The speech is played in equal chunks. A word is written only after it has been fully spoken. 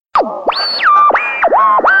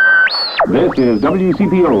This is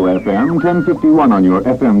WCPO FM 1051 on your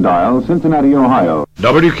FM dial, Cincinnati, Ohio.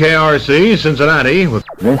 WKRC, Cincinnati.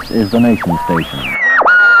 This is the nation station.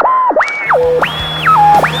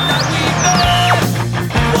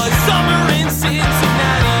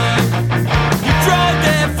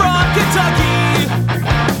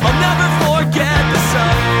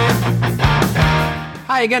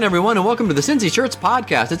 Hi again, everyone, and welcome to the Cincy Shirts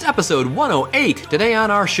Podcast. It's episode 108. Today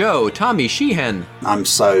on our show, Tommy Sheehan. I'm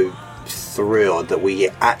so thrilled that we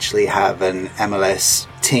actually have an MLS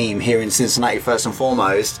team here in Cincinnati, first and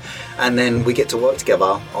foremost, and then we get to work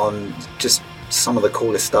together on just some of the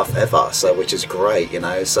coolest stuff ever, so which is great, you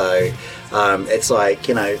know. So it's like,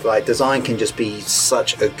 you know, like design can just be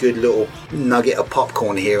such a good little nugget of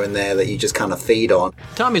popcorn here and there that you just kind of feed on.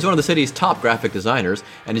 Tommy's one of the city's top graphic designers,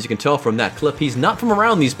 and as you can tell from that clip, he's not from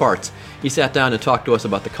around these parts. He sat down and talked to us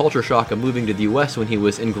about the culture shock of moving to the US when he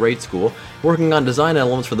was in grade school, working on design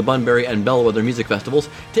elements for the Bunbury and Bellwether music festivals,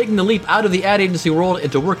 taking the leap out of the ad agency world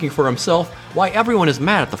into working for himself, why everyone is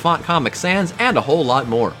mad at the font comic sans, and a whole lot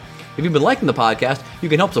more. If you've been liking the podcast, you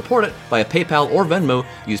can help support it via PayPal or Venmo.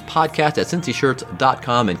 Use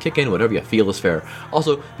podcast@cincyshirts.com and kick in whatever you feel is fair.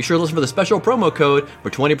 Also, be sure to listen for the special promo code for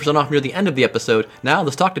 20% off near the end of the episode. Now,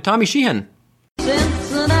 let's talk to Tommy Sheehan.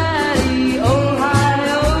 Cincinnati,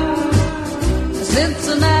 Ohio.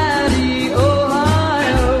 Cincinnati,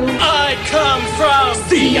 Ohio. I come from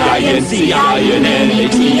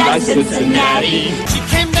C-I-N-C-I-N-N-A-T-I, Cincinnati. She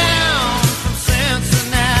came down from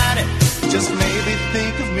Cincinnati. Just maybe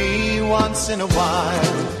think of me once in a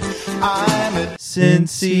while. I'm at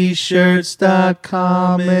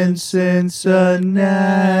CincyShirts.com in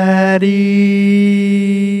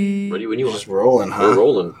Cincinnati. Ready when you Just are. rolling, huh? We're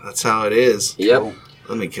rolling. That's how it is. Yep. Cool.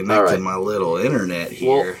 Let me connect All right. to my little internet here.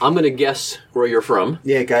 Well, I'm going to guess where you're from.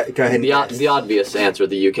 Yeah, go ahead. And guess. The obvious answer,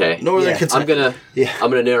 the UK. Northern I'm Kentucky. gonna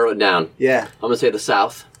narrow it down. Yeah. I'm gonna say the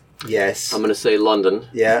South. Yes. I'm gonna say London.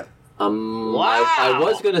 Yeah. I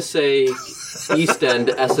was gonna say East End,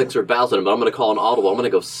 Essex, or Basildon, but I'm gonna call an audible. I'm gonna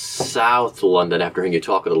go South London after hearing you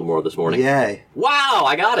talk a little more this morning. Yeah. Wow,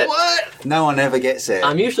 I got it. What? No one ever gets it.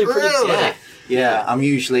 I'm usually pretty. Really? Yeah, I'm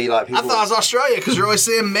usually like people. I thought it was Australia because you're always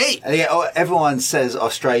saying mate. Yeah, everyone says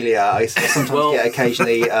Australia. I sometimes get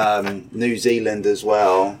occasionally New Zealand as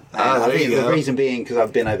well. And I think the reason being because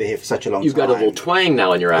I've been over here for such a long time. You've got a little twang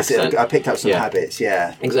now in your accent. I picked up some habits.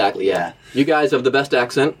 Yeah. Exactly. Yeah. You guys have the best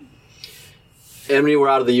accent. Anywhere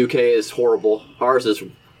out of the UK is horrible. Ours is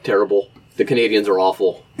terrible. The Canadians are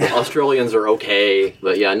awful. The Australians are okay,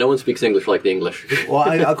 but yeah, no one speaks English like the English. Well,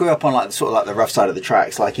 I grew up on like sort of like the rough side of the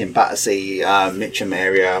tracks, like in Battersea, Mitcham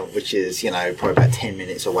area, which is, you know, probably about 10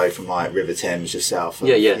 minutes away from like River Thames just south.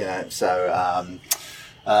 Yeah. You know, so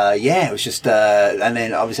it was just, and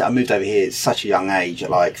then obviously I moved over here at such a young age, at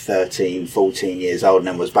like 13, 14 years old, and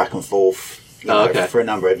then was back and forth. You know, for a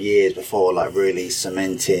number of years before, like, really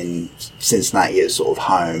cementing Cincinnati as sort of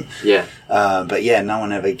home. Yeah. But yeah, no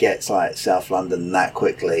one ever gets like South London that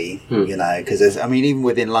quickly, you know, because there's, I mean, even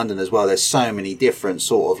within London as well, there's so many different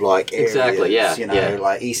sort of like areas. Exactly. Yeah. You know,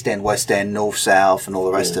 like East End, West End, North, South, and all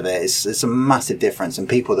the rest of it. It's a massive difference, and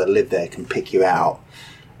people that live there can pick you out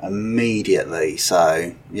immediately.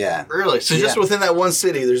 So yeah. Really? So just within that one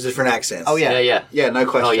city, there's different accents? Oh yeah. Yeah. No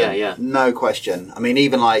question. Oh yeah. No question. I mean,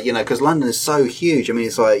 even like, you know, because London is so huge. I mean,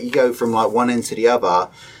 it's like you go from like one end to the other,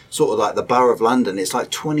 sort of like the borough of London. It's like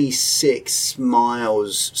 26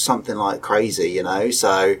 miles, something like crazy, you know.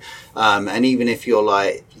 So, and even if you're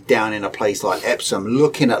like down in a place like Epsom,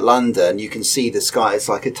 looking at London, you can see the sky. It's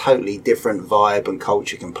like a totally different vibe and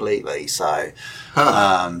culture completely. So,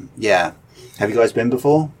 yeah. Have you guys been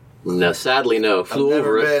before? No, sadly, no. Flew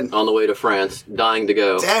over it on the way to France, dying to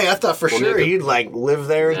go. Dang, I thought for sure you'd like live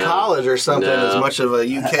there in college or something. As much of a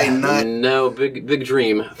UK nut. No, big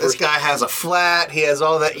dream. This guy has a flat. He has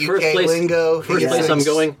all that UK lingo. First place I'm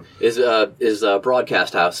going is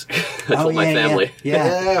Broadcast House. I told my family.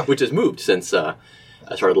 Yeah. Which has moved since I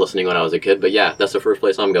started listening when I was a kid. But yeah, that's the first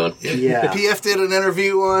place I'm going. Yeah. PF did an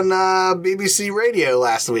interview on BBC Radio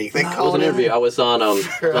last week. They called an interview. I was on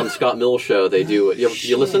Scott Mill's show. They do.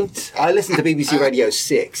 You listen? I listen to BBC Radio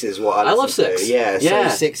 6 is what I listen love 6. to. Yeah.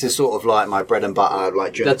 So 6 is sort of like my bread and butter,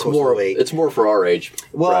 like during the course of the week. It's more for our age.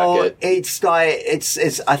 Well, bracket. it's like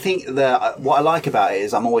it's. I think what I like about it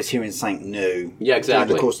is I'm always hearing something new. Yeah, exactly.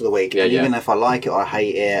 During the course of the week, and even if I like it or I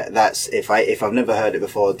hate it, that's if I've never heard it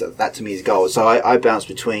before, that to me is gold. So I bounce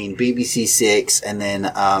between BBC 6 and then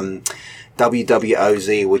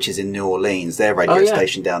WWOZ, which is in New Orleans, their radio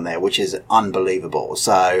station down there, which is unbelievable.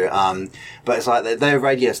 So, but it's like their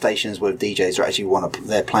radio stations with DJs are actually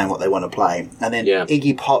they're playing what they want to play. And then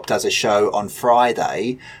Iggy Pop does a show on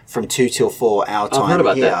Friday from 2 till 4 our time heard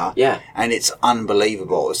about here. that. Yeah. And it's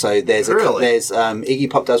unbelievable. So there's Iggy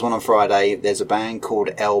Pop does one on Friday. There's a band called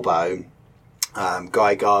Elbow.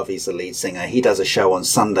 Guy Garvey's the lead singer. He does a show on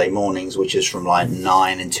Sunday mornings, which is from like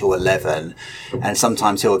 9 until 11. And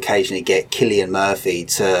sometimes he'll occasionally get Cillian Murphy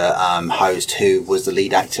to host, who was the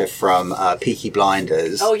lead actor from Peaky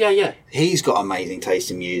Blinders. Oh, yeah. He's got amazing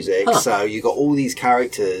taste in music. So you've got all these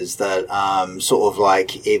characters that sort of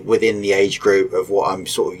like within the age group of what I'm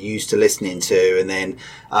sort of used to listening to. And then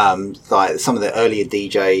like some of the earlier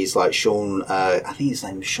DJs like Sean, I think his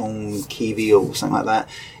name is Sean Keevy or something like that,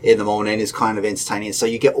 in the morning is kind of entertaining. So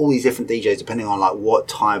you get all these different DJs depending on like what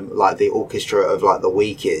time like the orchestra of like the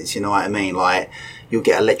week is, you know what I mean? Like you'll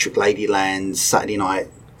get Electric Ladyland, Saturday night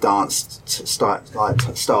dance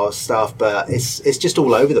style stuff, but it's just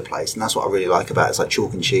all over the place, and that's what I really like about it. It's like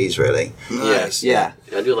chalk and cheese, really. Nice. Yeah.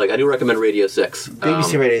 I do recommend Radio 6.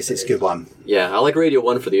 BBC Radio 6 is a good one. Yeah, I like Radio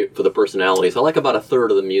 1 for the personalities. I like about a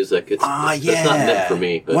third of the music. It's not meant for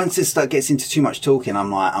me. But once it gets into too much talking,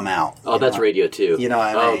 I'm like, I'm out. Oh, that's Radio 2. You know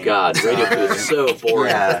what I mean? Oh, God. Radio 2 is so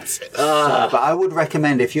boring. Yeah. But I would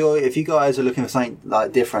recommend, if you guys are looking for something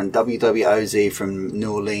like different, WWOZ from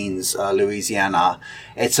New Orleans, Louisiana,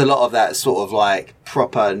 it's a lot of that sort of like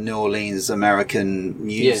proper New Orleans American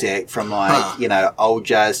music from like, you know, old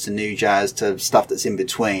jazz to new jazz to stuff that's in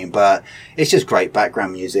between. But it's just great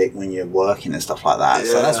background music when you're working and stuff like that.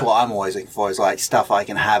 Yeah. So that's what I'm always looking for, is like stuff I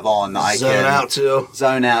can have on. That I can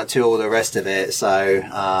zone out to all the rest of it. So,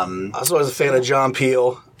 I was always a fan of John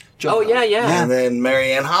Peel. Yeah. And then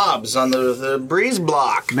Marianne Hobbs on the Breeze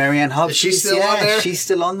Block. Marianne Hobbs. Is she still on there? She's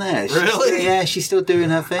still on there. Really? She's still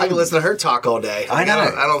doing her thing. I can listen to her talk all day. I know.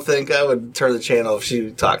 I don't think I would turn the channel if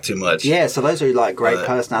she talked too much. Yeah, so those are like great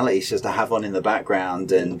personalities just to have on in the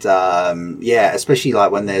background. And especially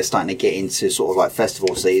like when they're starting to get into sort of like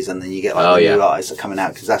festival season, and you get like new artists that are coming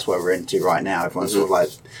out, because that's what we're into right now. Everyone's sort of like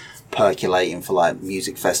percolating for like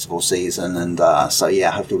music festival season, and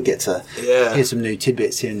hopefully we get to hear some new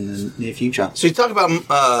tidbits in the near future. So you talk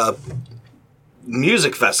about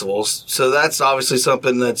music festivals, so that's obviously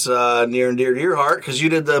something that's near and dear to your heart, because you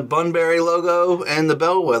did the Bunbury logo and the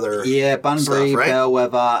Bellwether. Yeah, Bunbury, stuff, right?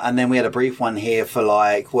 Bellwether, and then we had a brief one here for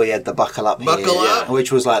like, we had the Buckle Up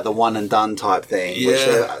which was like the one and done type thing, which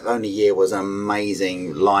only year was an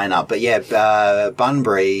amazing lineup. But yeah,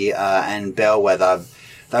 Bunbury and Bellwether,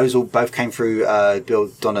 those both came through Bill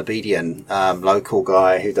Donabedian, local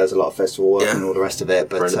guy who does a lot of festival work and all the rest of it.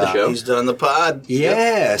 But friend of the show. He's done the pod.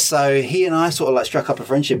 Yeah, so he and I sort of like struck up a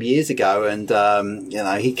friendship years ago, and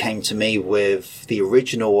he came to me with the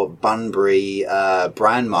original Bunbury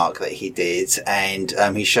brand mark that he did, and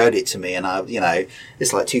he showed it to me, and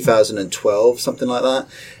it's like 2012, something like that.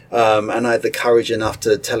 And I had the courage enough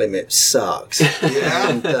to tell him it sucks.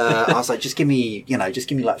 And I was like, just give me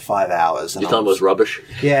like 5 hours. And you thought it was rubbish?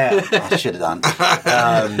 Yeah, I should have done.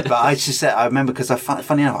 But I just said, I remember, because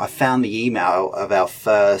funny enough, I found the email of our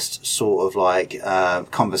first sort of like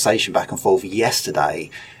conversation back and forth yesterday,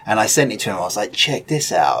 and I sent it to him. I was like, check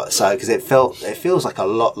this out. So, because it feels like a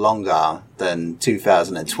lot longer than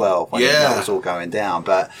 2012 when that was all going down.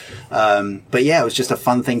 But yeah, it was just a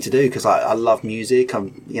fun thing to do, because I love music.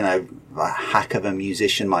 I'm, a hack of a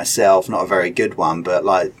musician myself, not a very good one, but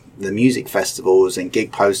like the music festivals and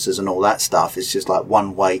gig posters and all that stuff is just like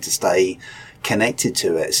one way to stay connected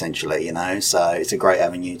to it, essentially, so it's a great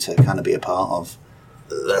avenue to kind of be a part of.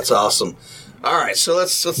 That's awesome. All right, so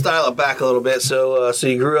let's dial it back a little bit. So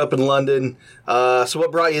you grew up in London. So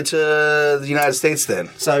what brought you to the United States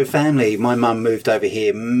then? So family, my mum moved over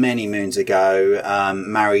here many moons ago,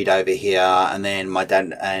 married over here, and then my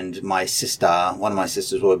dad and my sister, one of my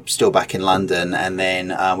sisters, were still back in London, and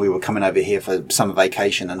then we were coming over here for summer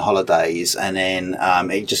vacation and holidays, and then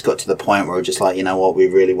it just got to the point where we were just like, you know what, we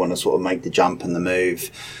really want to sort of make the jump and the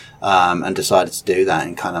move. And decided to do that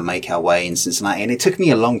and kind of make our way in Cincinnati. And it took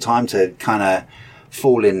me a long time to kind of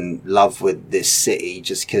fall in love with this city,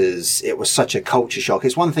 just because it was such a culture shock.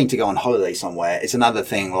 It's one thing to go on holiday somewhere. It's another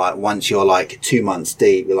thing, like, once you're like 2 months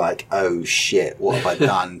deep, you're like, oh shit, what have I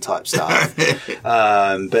done type stuff.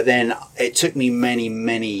 But then it took me many,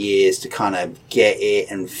 many years to kind of get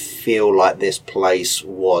it and feel like this place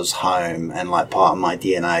was home and like part of my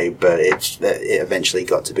DNA. But it eventually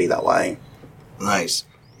got to be that way. Nice.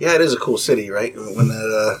 Yeah, it is a cool city, right? When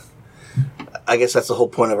that, I guess that's the whole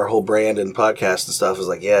point of our whole brand and podcast and stuff, is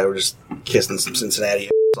like, yeah, we're just kissing some Cincinnati.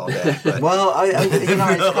 all day. But.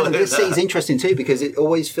 Well, this city's interesting too because it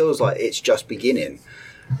always feels like it's just beginning,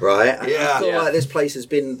 right? And Yeah. I feel like this place has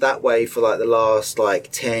been that way for like the last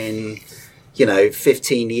 10,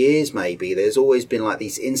 15 years maybe. There's always been like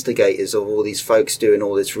these instigators of all these folks doing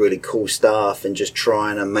all this really cool stuff and just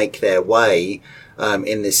trying to make their way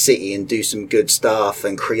in this city and do some good stuff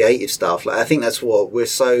and creative stuff. Like I think that's what we're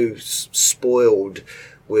so spoiled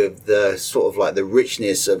with, the sort of like the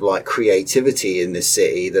richness of like creativity in this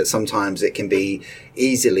city, that sometimes it can be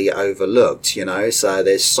easily overlooked, so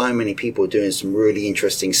there's so many people doing some really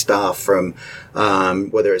interesting stuff, from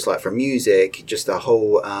whether it's like from music, just a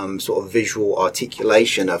whole sort of visual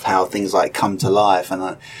articulation of how things like come to life, and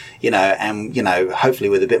hopefully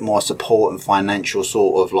with a bit more support and financial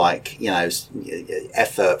sort of like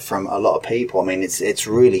effort from a lot of people. I mean, it's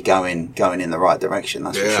really going in the right direction,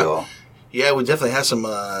 that's for sure. Yeah, we definitely have some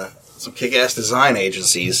kick-ass design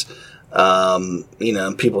agencies,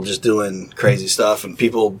 people just doing crazy stuff and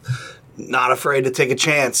people not afraid to take a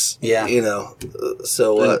chance. Yeah.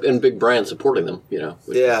 So and big brands supporting them, Yeah.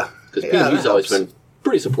 Because P&G's always been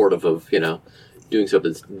pretty supportive of, doing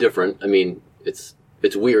something that's different. I mean, it's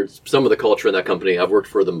weird. Some of the culture in that company, I've worked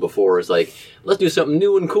for them before, is like, let's do something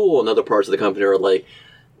new and cool. And other parts of the company are like,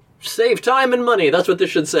 save time and money. That's what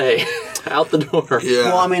this should say. Out the door. Yeah.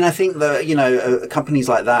 Well, I mean, I think that, companies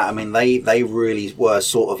like that, I mean, they really were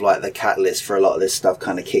sort of like the catalyst for a lot of this stuff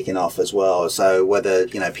kind of kicking off as well. So whether,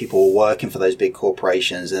 people were working for those big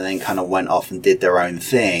corporations and then kind of went off and did their own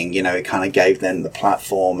thing, it kind of gave them the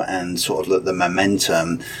platform and sort of the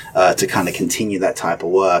momentum to kind of continue that type of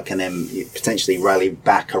work, and then potentially rally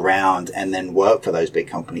back around and then work for those big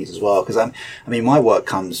companies as well. Because my work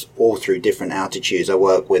comes all through different altitudes. I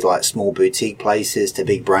work with like small boutique places to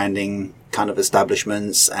big branding kind of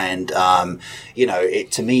establishments, and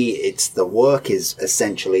to me it's the work is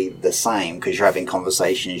essentially the same, because you're having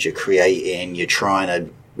conversations, you're creating, you're trying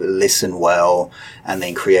to listen well and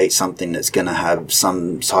then create something that's going to have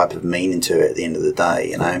some type of meaning to it at the end of the day.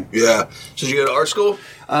 Yeah. So did you go to art school?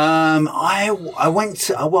 I went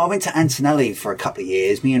to Antonelli for a couple of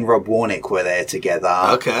years. Me and Rob Warnick were there together.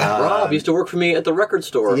 Okay. Rob used to work for me at the record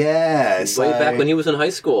store. Yeah. Way back when he was in high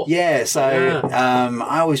school. Yeah. So,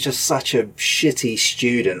 I was just such a shitty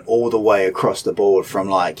student all the way across the board, from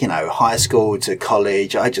high school to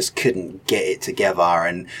college. I just couldn't get it together.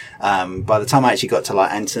 And, by the time I actually got to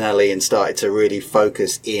Antonelli and started to really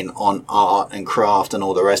focus in on art and craft and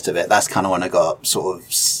all the rest of it, that's kind of when I got sort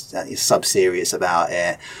of sub-serious about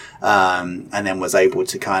it. And then was able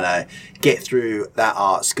to kind of get through that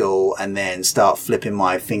art school and then start flipping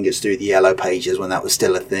my fingers through the yellow pages when that was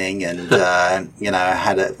still a thing. And, had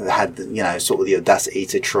sort of the audacity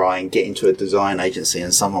to try and get into a design agency,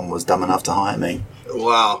 and someone was dumb enough to hire me.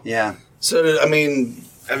 Wow. Yeah. So,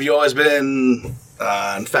 have you always been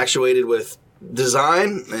infatuated with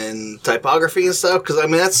design and typography and stuff? Because,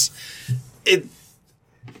 that's it.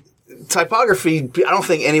 Typography, I don't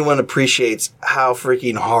think anyone appreciates how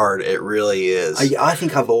freaking hard it really is. I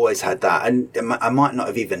think I've always had that, and I might not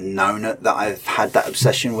have even known it, that I've had that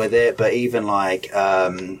obsession with it, but even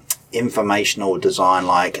informational design,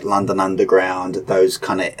 like London Underground, those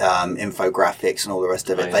kind of infographics and all the rest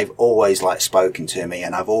of it, they've always spoken to me,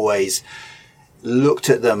 and I've always looked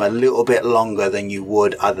at them a little bit longer than you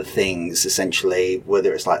would other things, essentially,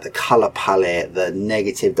 whether it's the color palette, the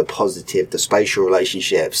negative, the positive, the spatial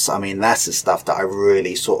relationships. That's the stuff that I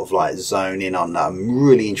really sort of zone in on, that I'm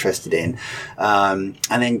really interested in. And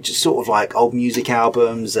then just sort of old music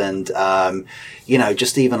albums and,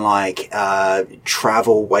 just even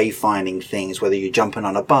travel wayfinding things, whether you're jumping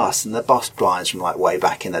on a bus and the bus blinds from way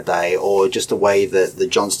back in the day, or just the way that the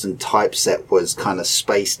Johnston typeset was kind of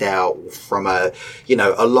spaced out from a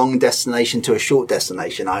long destination to a short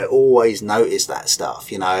destination. I always noticed that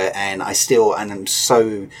stuff, and I'm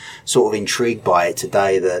so sort of intrigued by it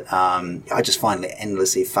today that, I just find it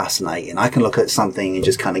endlessly fascinating. I can look at something and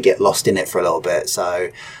just kind of get lost in it for a little bit. So,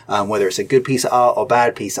 whether it's a good piece of art or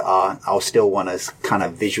bad piece of art, I'll still want to kind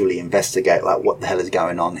of visually investigate what the hell is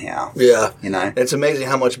going on here. Yeah. It's amazing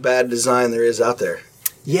how much bad design there is out there.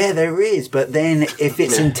 Yeah, there is. But then if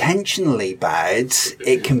it's intentionally bad,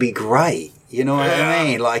 it can be great. You know what I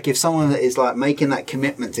mean? If someone is making that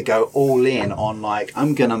commitment to go all in on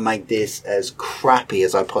I'm going to make this as crappy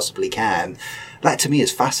as I possibly can, that to me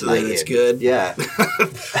is fascinating. It's good. Yeah.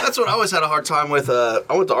 That's what I always had a hard time with. I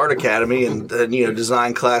went to Art Academy and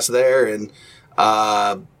design class there, and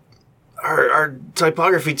our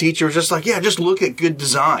typography teacher was just just look at good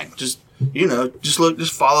design. Just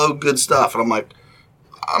follow good stuff. And I'm like,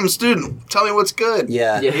 I'm a student. Tell me what's good.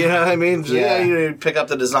 Yeah. You know what I mean? Yeah. You pick up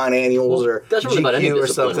the design annuals or That's really about any GQ or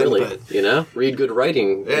discipline, something. really. But, Read good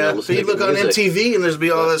writing. yeah, listen but you to look good on music. MTV and there's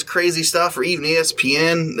be all this crazy stuff, or even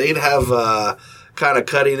ESPN. They'd have kind of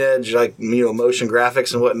cutting edge, like, motion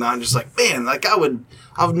graphics and whatnot. And just like, man, like I would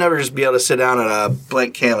never just be able to sit down at a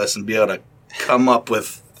blank canvas and be able to come up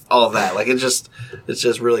with all of that. Like it's just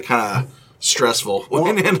really kind of stressful.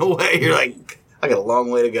 In a way, you're like, I got a long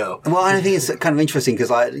way to go. Well, I think it's kind of interesting because,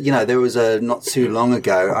 there was not too long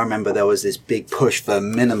ago, I remember there was this big push for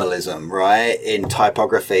minimalism, right, in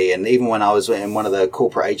typography. And even when I was in one of the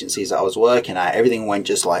corporate agencies that I was working at, everything went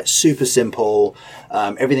just like super simple.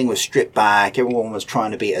 Everything was stripped back. Everyone was trying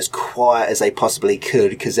to be as quiet as they possibly could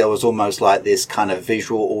because there was almost like this kind of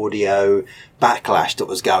visual audio backlash that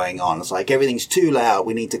was going on. It's like everything's too loud.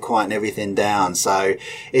 We need to quieten everything down. So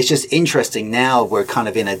it's just interesting now we're kind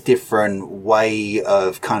of in a different way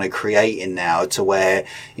of kind of creating now to where,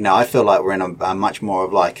 I feel like we're in a much more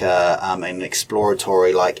of like an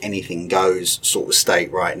exploratory, like anything goes sort of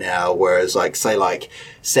state right now. Whereas like, say like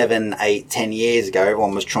 7, 8, 10 years ago,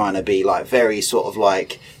 everyone was trying to be like very sort of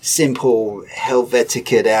like simple,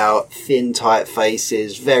 Helvetica out, thin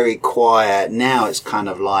typefaces, very quiet. Now it's kind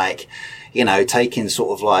of like, taking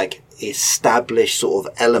sort of like established sort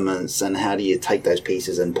of elements and how do you take those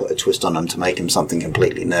pieces and put a twist on them to make them something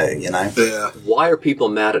completely new, Yeah. Why are people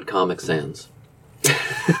mad at Comic Sans?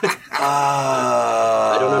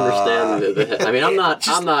 I don't understand. I'm not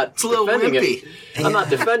It's a little defending wimpy. it. I'm not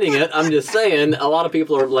defending it. I'm just saying a lot of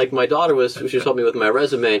people are like, my daughter was helping me with my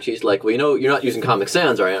resume, and she's like, well, you're not using Comic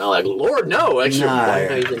Sans, right? And I'm like, Lord, no. Actually, No. why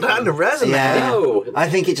am I using Not in the resume. Yeah. No. I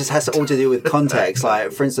think it just has all to do with context.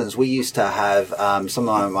 Like, for instance, we used to have some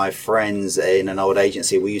of my friends in an old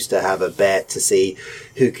agency. We used to have a bet to see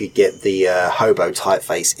who could get the hobo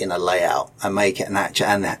typeface in a layout and make it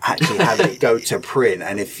actually have it go to print.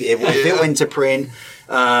 And if it went to print,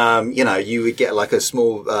 you would get like a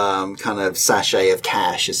small kind of sachet of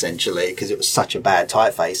cash essentially because it was such a bad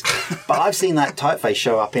typeface. But I've seen that typeface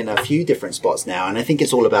show up in a few different spots now, and I think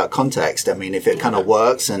it's all about context. I mean, if it kind of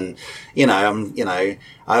works, and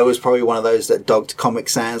I was probably one of those that dogged Comic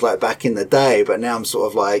Sans like back in the day, but now I'm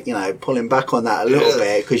sort of like pulling back on that a little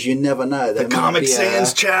bit because you never know. The Comic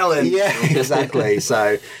Sans challenge. Yeah, exactly.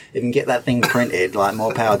 So if you can get that thing printed, like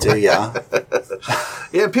more power to you.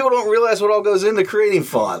 Yeah, people don't realize what all goes into creating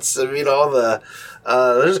fonts. I mean, all the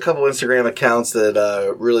there's a couple Instagram accounts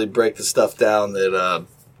that really break the stuff down. That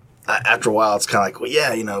after a while, it's kind of like, well,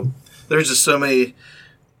 yeah, there's just so many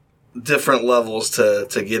different levels to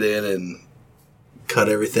get in and cut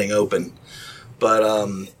everything open. But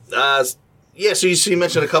yeah, so you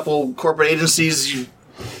mentioned a couple corporate agencies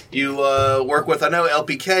you work with. I know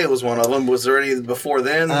LPK was one of them. Was there any before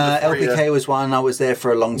then? LPK was one. I was there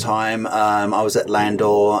for a long time. I was at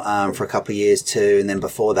Landor for a couple of years too, and then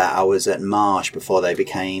before that I was at Marsh before they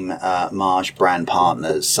became Marsh brand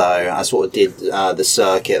partners. So I sort of did the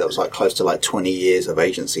circuit. That was like close to like 20 years of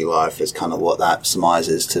agency life is kind of what that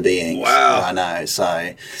surmises to being. Wow. I know.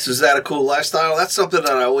 So is that a cool lifestyle? That's something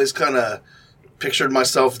that I always kind of pictured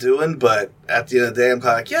myself doing, but at the end of the day, I'm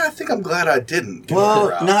kind of like, yeah, I think I'm glad I didn't. Well,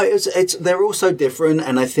 no, it's they're all so different,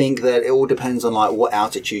 and I think that it all depends on like what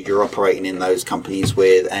altitude you're operating in those companies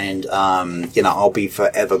with, and I'll be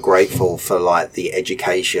forever grateful for like the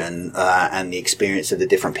education and the experience of the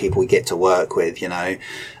different people we get to work with,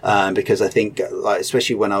 because I think like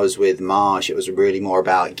especially when I was with Marsh, it was really more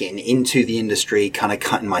about getting into the industry, kind of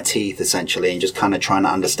cutting my teeth essentially, and just kind of trying to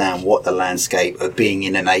understand what the landscape of being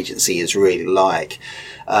in an agency is really like.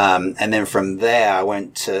 And then from there, I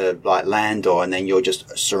went to like Landor, and then you're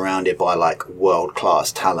just surrounded by like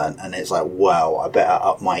world-class talent. And it's like, wow, I better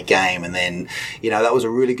up my game. And then, that was a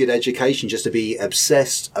really good education just to be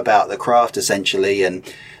obsessed about the craft essentially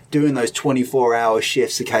and doing those 24-hour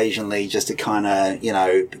shifts occasionally just to kind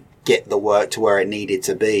of, get the work to where it needed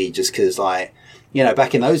to be. Just because like,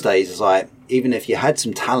 back in those days, it's like, even if you had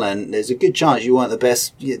some talent, there's a good chance you weren't the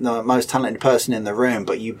best, most talented person in the room,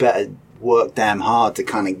 but you better work damn hard to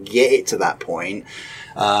kind of get it to that point.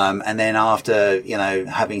 And then after,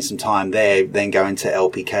 having some time there, then going to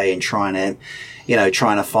LPK and trying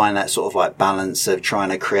to find that sort of like balance of trying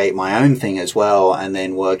to create my own thing as well. And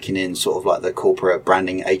then working in sort of like the corporate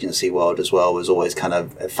branding agency world as well was always kind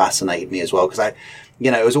of fascinated me as well. Cause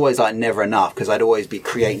it was always like never enough because I'd always be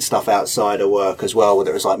creating stuff outside of work as well, whether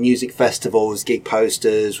it was like music festivals, gig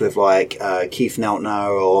posters with like Keith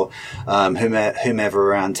Neltner or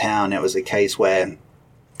whomever around town. It was a case where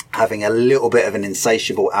having a little bit of an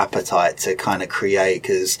insatiable appetite to kind of create,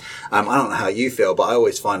 because I don't know how you feel, but I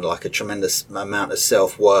always find like a tremendous amount of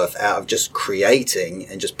self-worth out of just creating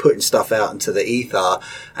and just putting stuff out into the ether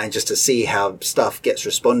and just to see how stuff gets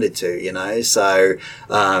responded to, you know. So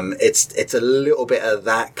it's a little bit of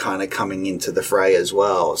that kind of coming into the fray as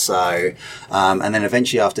well. So and then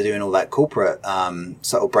eventually, after doing all that corporate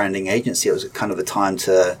sort of branding agency, it was kind of a time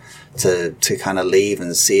to kind of leave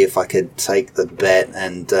and see if I could take the bet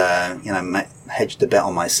and hedge the bet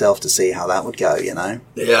on myself to see how that would go, you know.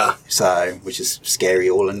 Yeah. So, which is scary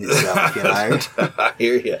all in itself, you know. I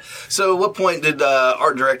hear you. So, at what point did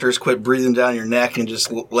art directors quit breathing down your neck and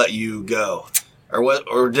just let you go? Or what?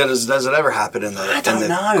 Or does it ever happen in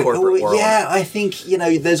the corporate world? Yeah, I think, you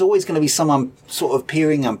know, there's always going to be someone sort of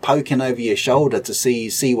peering and poking over your shoulder to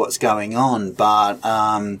see what's going on, but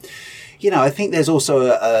you know, I think there's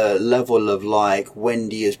also a level of like, when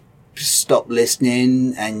do you stop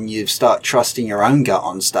listening and you start trusting your own gut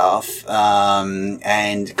on stuff,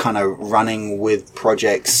 and kind of running with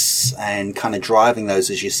projects and kind of driving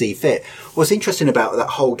those as you see fit. What's interesting about that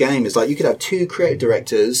whole game is like, you could have two creative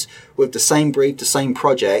directors with the same brief, the same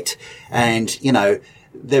project, and, you know,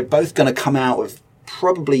 they're both going to come out with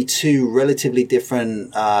probably two relatively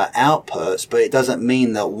different outputs, but it doesn't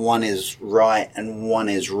mean that one is right and one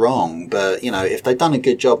is wrong. But, you know, if they've done a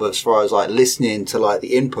good job as far as like listening to like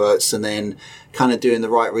the inputs and then kind of doing the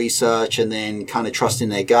right research and then kind of trusting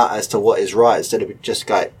their gut as to what is right, instead of just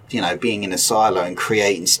like, you know, being in a silo and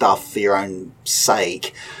creating stuff for your own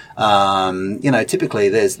sake, you know, typically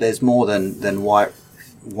there's more than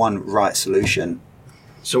one right solution.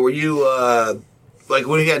 So were you like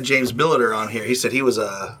when you had James Billiter on here, he said he was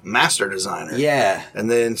a master designer. Yeah. And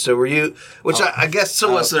then, so were you, which I guess,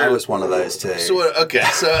 so was there. I was one of those too. So, okay.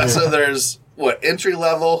 So there's what, entry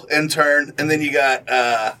level, intern, and then you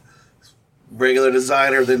got, regular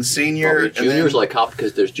designer, then senior. Junior's like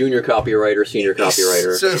because there's junior copywriter, senior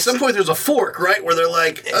copywriter. So at some point there's a fork, right? Where they're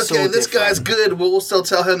like, okay, this guy's good, well, we'll still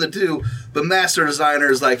tell him to do. But master designer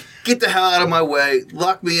is like, get the hell out of my way,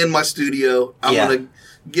 lock me in my studio. I'm going to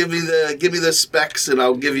give me the specs, and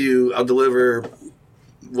I'll deliver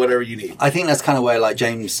whatever you need. I think that's kind of where like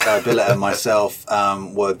James Billett and myself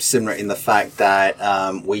were similar in the fact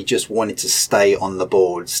that we just wanted to stay on the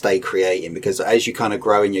board, stay creating, because as you kind of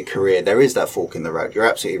grow in your career, there is that fork in the road. You're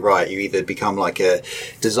absolutely right. You either become like a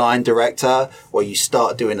design director, or you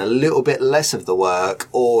start doing a little bit less of the work,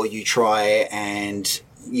 or you try and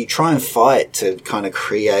fight to kind of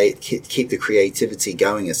keep the creativity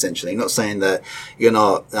going, essentially. Not saying that you're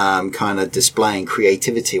not kind of displaying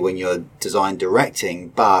creativity when you're design directing,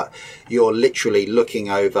 but you're literally looking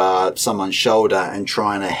over someone's shoulder and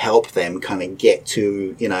trying to help them kind of get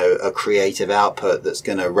to, you know, a creative output that's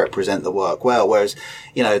going to represent the work well. Whereas,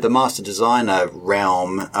 you know, the master designer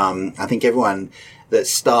realm, I think everyone that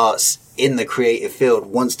starts in the creative field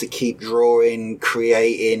wants to keep drawing,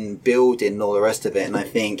 creating, building, and all the rest of it. And I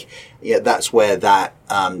think, that's where that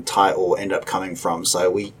title ended up coming from. So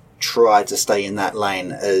we tried to stay in that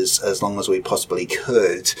lane as long as we possibly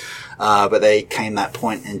could. But there came that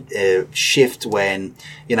point and shift when,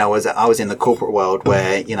 you know, I was in the corporate world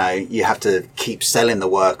where, you know, you have to keep selling the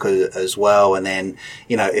work as well. And then,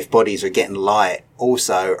 you know, if bodies are getting light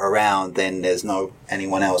also around, then there's no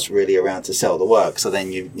anyone else really around to sell the work. So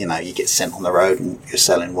then you get sent on the road and you're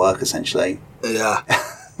selling work essentially. Yeah.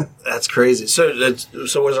 That's crazy. So was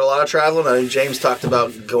there a lot of traveling? I mean, James talked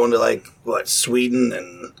about going to like Sweden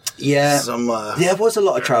and some. There was a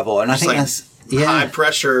lot of travel, and I think like that's high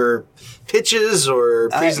pressure pitches or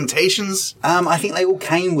presentations. I think they all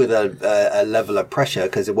came with a level of pressure,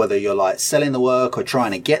 because whether you're like selling the work or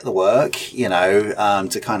trying to get the work, you know,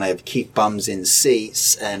 to kind of keep bums in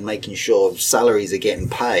seats and making sure salaries are getting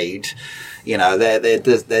paid. You know,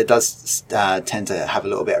 there does tend to have a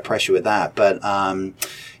little bit of pressure with that. But,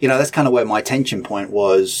 you know, that's kind of where my tension point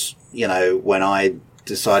was, you know, when I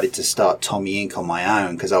decided to start Tommy Inc. on my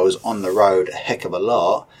own, because I was on the road a heck of a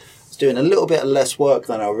lot. I was doing a little bit of less work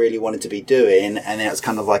than I really wanted to be doing. And then it's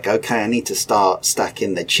kind of like, okay, I need to start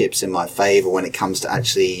stacking the chips in my favor when it comes to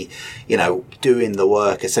actually, you know, doing the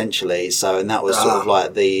work essentially. So, and that was sort of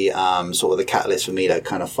like the catalyst for me to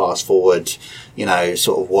kind of fast forward, you know,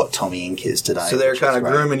 sort of what Tommy Inc. is today. So they're kind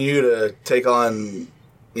of grooming you to take on,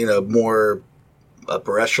 you know, more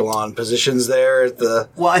upper echelon positions there at the...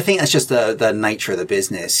 Well, I think that's just the nature of the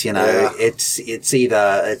business. You know, Yeah. it's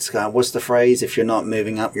either what's the phrase? If you're not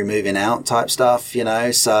moving up, you're moving out type stuff. You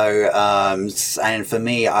know, so and for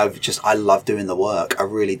me, I love doing the work. I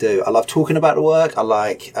really do. I love talking about the work. I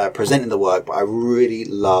like presenting the work, but I really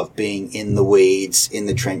love being in the weeds, in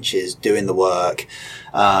the trenches, doing the work.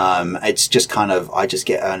 It's just kind of, I just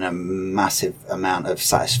get a massive amount of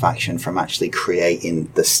satisfaction from actually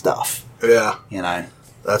creating the stuff. Yeah. You know,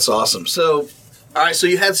 That's awesome. So, all right, so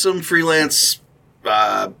you had some freelance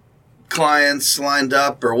clients lined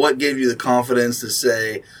up, or what gave you the confidence to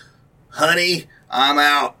say, honey, I'm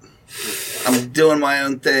out. I'm doing my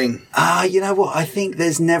own thing. you know what? I think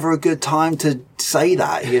there's never a good time to say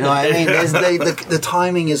that. You know what I mean? The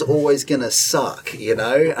timing is always going to suck, you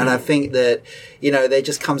know? And I think that, you know, there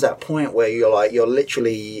just comes that point where you're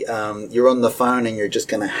literally, you're on the phone and you're just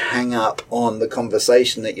going to hang up on the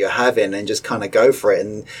conversation that you're having and just kind of go for it.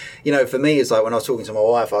 And, you know, for me, it's like when I was talking to my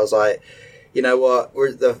wife, I was like, you know what?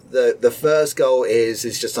 The first goal is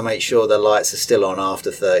just to make sure the lights are still on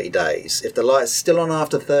after 30 days. If the lights are still on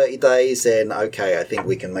after 30 days, then okay, I think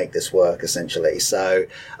we can make this work essentially. So,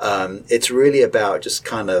 it's really about just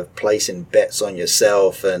kind of placing bets on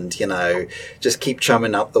yourself and, you know, just keep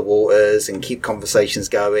chumming up the waters and keep conversations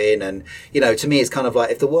going. And, you know, to me, it's kind of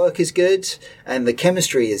like if the work is good and the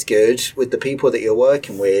chemistry is good with the people that you're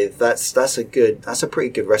working with, that's a pretty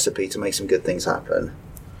good recipe to make some good things happen.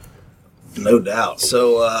 No doubt.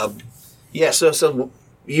 So, so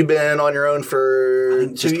you've been on your own for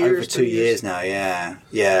Just 2 years? over 2 years now, yeah.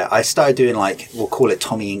 Yeah, I started doing we'll call it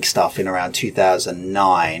Tommy Inc. stuff in around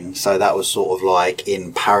 2009. So that was sort of like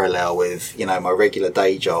in parallel with, you know, my regular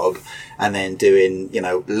day job and then doing, you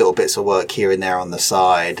know, little bits of work here and there on the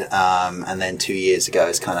side. And then 2 years ago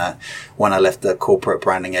is kind of when I left the corporate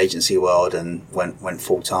branding agency world and went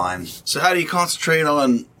full time. So how do you concentrate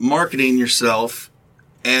on marketing yourself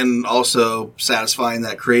and also satisfying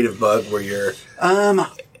that creative bug where you're...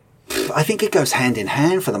 I think it goes hand in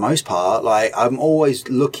hand for the most part. Like, I'm always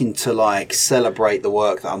looking to celebrate the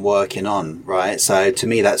work that I'm working on, right? So to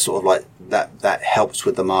me, that's sort of like that helps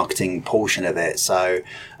with the marketing portion of it. So,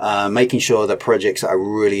 making sure that projects that I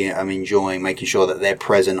really am enjoying, making sure that they're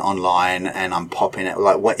present online and I'm popping it,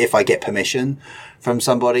 if I get permission from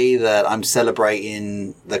somebody, that I'm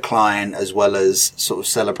celebrating the client as well as sort of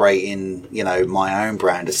celebrating, you know, my own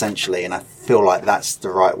brand essentially. And I feel like that's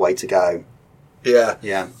the right way to go. Yeah.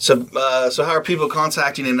 Yeah. So how are people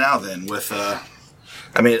contacting you now then with, I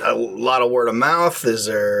mean, a lot of word of mouth? Is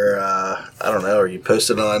there, I don't know, are you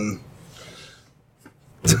posted on...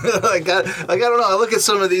 I don't know. I look at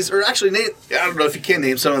some of these, or actually, Nate, I don't know if you can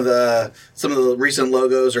name some of the recent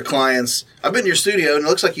logos or clients. I've been to your studio, and it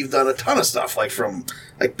looks like you've done a ton of stuff, like from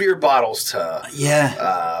beer bottles to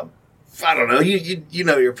I don't know. You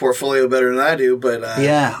know your portfolio better than I do, but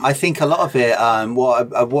yeah, I think a lot of it.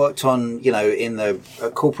 I've worked on, you know, in the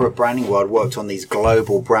corporate branding world, worked on these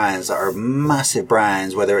global brands that are massive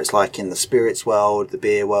brands, whether it's like in the spirits world, the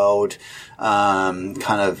beer world, kind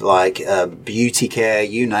of like beauty care,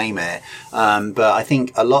 you name it. But I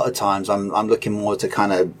think a lot of times I'm looking more to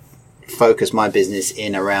kind of focus my business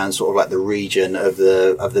in around sort of like the region of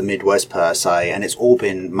the Midwest per se, and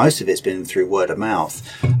most of it's been through word of mouth.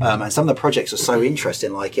 And some of the projects are so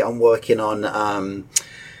interesting. Like I'm working on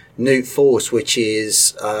Newt Force, which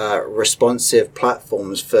is responsive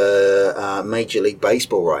platforms for Major League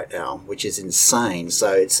Baseball right now, which is insane.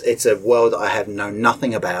 So it's a world that I have known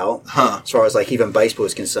nothing about as far as like even baseball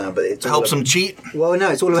is concerned. But it helps them cheat. Well, no,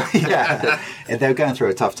 it's all about they're going through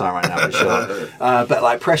a tough time right now for sure. But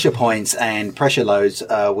like pressure points and pressure loads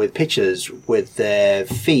with pitchers, with their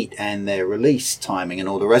feet and their release timing and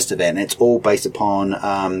all the rest of it, and it's all based upon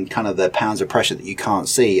kind of the pounds of pressure that you can't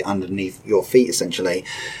see underneath your feet, essentially.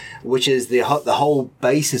 Which is the whole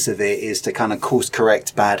basis of it is to kind of course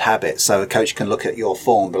correct bad habits. So a coach can look at your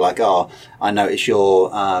form, and be like, "Oh, I notice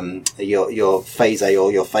your phase A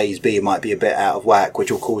or your phase B might be a bit out of whack,"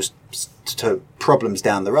 which will cause to problems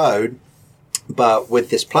down the road. But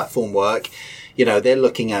with this platform work, you know, they're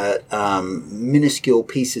looking at minuscule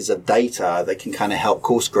pieces of data that can kind of help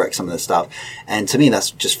course correct some of the stuff. And to me,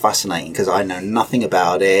 that's just fascinating because I know nothing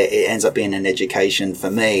about it. It ends up being an education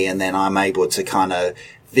for me, and then I'm able to kind of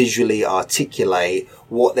visually articulate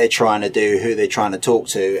what they're trying to do, who they're trying to talk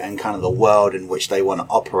to, and kind of the world in which they want to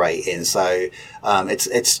operate in. So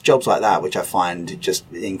it's jobs like that which I find just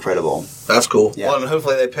incredible. That's cool. Yeah. Well, and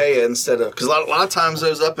hopefully they pay you instead of, because a lot of times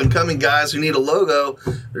those up and coming guys who need a logo,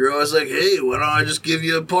 they're always like, hey, why don't I just give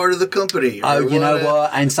you a part of the company? Oh, you know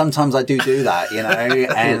what? And sometimes I do that, you know,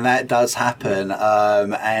 and that does happen.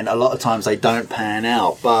 And a lot of times they don't pan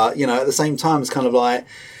out. But, you know, at the same time, it's kind of like,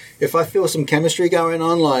 if I feel some chemistry going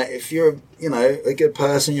on, like if you're, you know, a good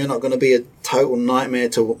person, you're not going to be a total nightmare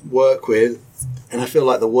to work with. And I feel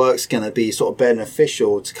like the work's going to be sort of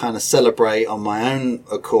beneficial to kind of celebrate on my own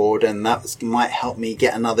accord. And that might help me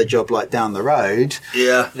get another job like down the road.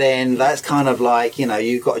 Yeah. Then that's kind of like, you know,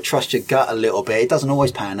 you've got to trust your gut a little bit. It doesn't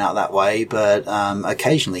always pan out that way, but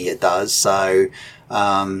occasionally it does. So,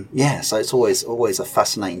 yeah, so it's always a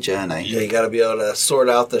fascinating journey. Yeah, you got to be able to sort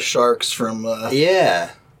out the sharks from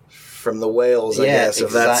from the whales, I guess.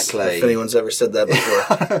 Exactly. If anyone's ever said that before.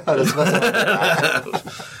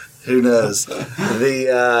 Who knows?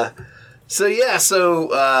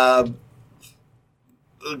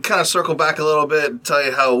 Kind of circle back a little bit and tell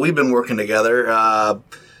you how we've been working together.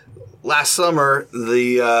 Last summer,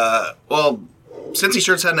 Cincy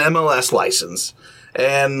Shirts had an MLS license.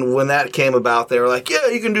 And when that came about, they were like, yeah,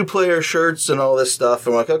 you can do player shirts and all this stuff.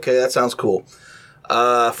 And I'm like, okay, that sounds cool.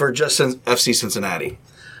 For just FC Cincinnati.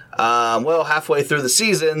 Halfway through the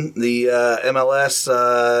season, the MLS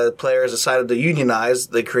players decided to unionize.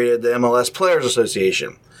 They created the MLS Players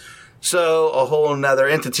Association. So a whole another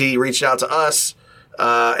entity reached out to us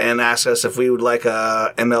and asked us if we would like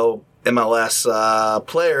a MLS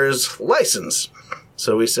players license.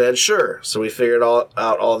 So we said sure. So we figured out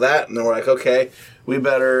all that, and then we're like, okay, we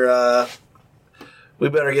better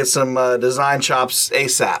get some design chops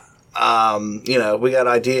ASAP. We got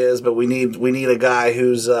ideas, but we need a guy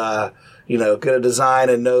who's, good at design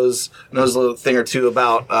and knows a little thing or two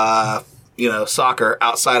about, soccer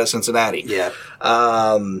outside of Cincinnati. Yeah.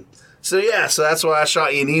 So that's why I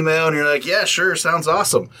shot you an email and you're like, yeah, sure. Sounds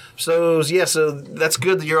awesome. So that's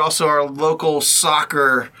good that you're also our local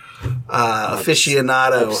soccer,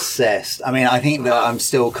 aficionado. Obsessed. I mean, I think that I'm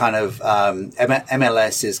still kind of,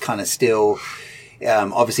 MLS is kind of still,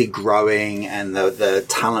 obviously growing, and the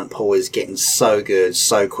talent pool is getting so good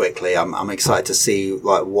so quickly. I'm excited to see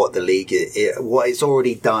like what the league what it's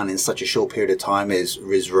already done in such a short period of time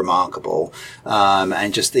is remarkable.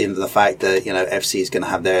 And just in the fact that FC is going to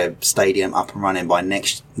have their stadium up and running by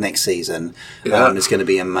next season, it's going to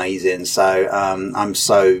be amazing. So I'm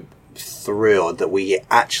so thrilled that we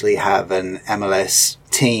actually have an MLS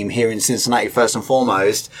team here in Cincinnati first and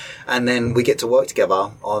foremost, and then we get to work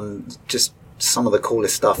together on just some of the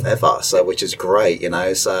coolest stuff ever, so which is great,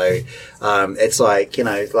 so it's like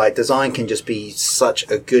design can just be such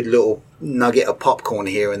a good little nugget of popcorn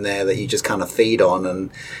here and there that you just kind of feed on,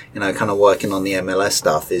 and kind of working on the MLS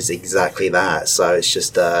stuff is exactly that. So it's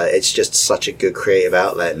just such a good creative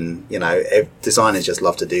outlet, and designers just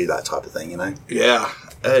love to do that type of thing. Yeah,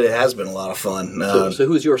 it has been a lot of fun. So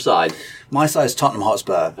who's your side? My side is Tottenham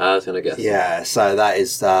Hotspur. I was going to guess. Yeah, so that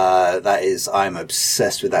is I'm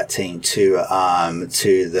obsessed with that team to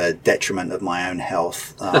the detriment of my own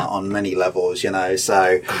health on many levels,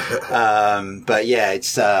 So, but yeah,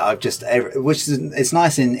 it's it's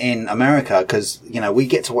nice in America because we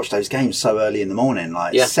get to watch those games so early in the morning,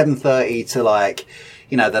 like 7:30 to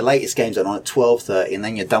the latest games are on at 12:30, and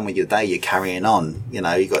then you're done with your day. You're carrying on. You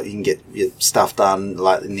can get your stuff done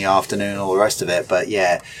like in the afternoon, all the rest of it. But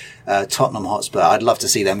yeah. Tottenham Hotspur, I'd love to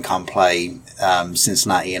see them come play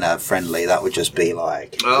Cincinnati in a friendly. That would just be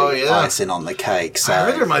like icing on the cake. So I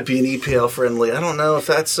heard there might be an EPL friendly. I don't know if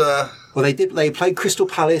that's well, they played Crystal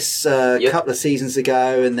Palace a couple of seasons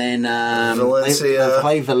ago, and then Valencia. they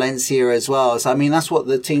played Valencia as well. So I mean, that's what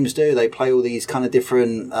the teams do. They play all these kind of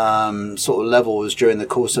different sort of levels during the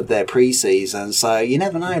course of their pre-season. So you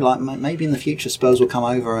never know. Like maybe in the future, Spurs will come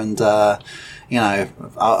over and.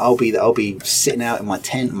 I'll be sitting out in my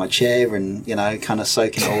tent, in my chair, and kind of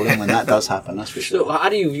soaking it all in when that does happen. That's for sure. So, how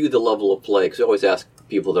do you view the level of play? Because I always ask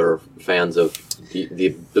people that are fans of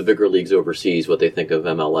the bigger leagues overseas what they think of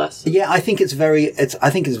MLS. Yeah, I think it's very,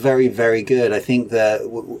 very good. I think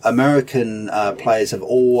that American players have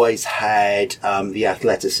always had the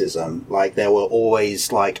athleticism. Like they will always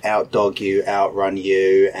outdog you, outrun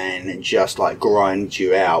you, and just grind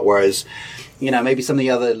you out. Whereas. Maybe some of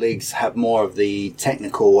the other leagues have more of the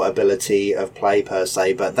technical ability of play per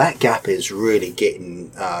se, but that gap is really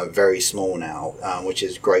getting very small now, which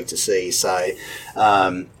is great to see. So,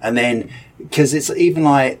 and then because it's even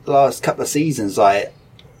the last couple of seasons,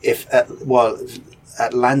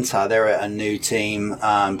 Atlanta, they're a new team,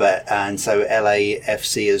 and so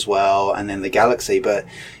LAFC as well, and then the Galaxy. But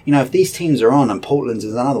if these teams are on, and Portland's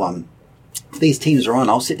is another one, if these teams are on,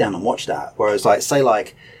 I'll sit down and watch that. Whereas,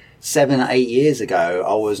 say 7 or 8 years ago,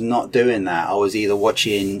 I was not doing that. I was either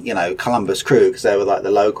watching, Columbus Crew because they were like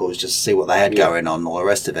the locals, just to see what they had going on, all the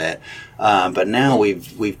rest of it. But now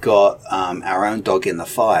we've got our own dog in the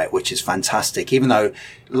fight, which is fantastic. Even though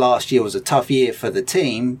last year was a tough year for the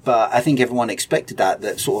team, but I think everyone expected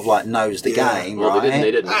that sort of knows the game, well, right?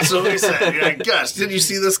 They didn't. That's what we said. You're like, gosh, did you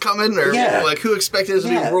see this coming? Or who expected us to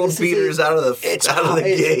be world beaters out of the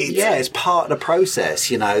gate? Yeah, it's part of the process.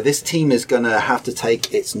 This team is going to have to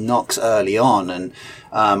take its knocks early on, and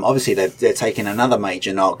obviously they're taking another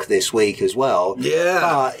major knock this week as well. Yeah,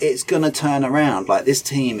 but it's going to turn around. This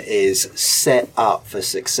team is set up for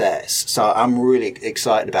success, so I'm really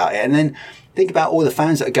excited about it. And then think about all the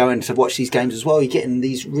fans that are going to watch these games as well. You're getting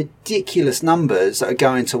these ridiculous numbers that are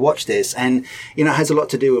going to watch this. And, it has a lot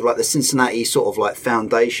to do with the Cincinnati sort of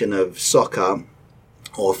foundation of soccer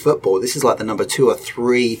or football. This is the number 2 or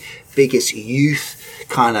 3 biggest youth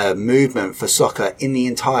kind of movement for soccer in the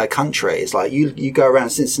entire country. It's you go around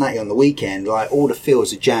Cincinnati on the weekend, all the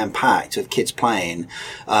fields are jam packed of kids playing.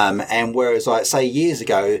 And whereas say years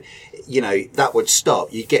ago, that would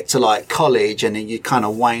stop. You get to college and then you kind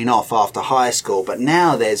of wane off after high school. But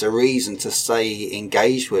now there's a reason to stay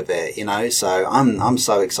engaged with it, So I'm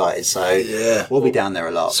so excited. So we'll be down there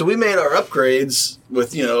a lot. So we made our upgrades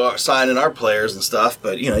with, signing our players and stuff.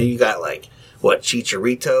 But, you got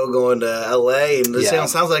Chicharito going to LA. And it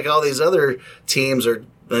sounds like all these other teams are,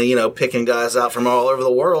 picking guys out from all over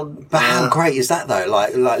the world. But how great is that though?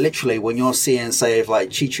 Literally when you're seeing, say, if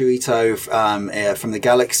Chicharito from the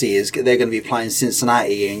Galaxy they're going to be playing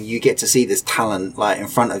Cincinnati, and you get to see this talent in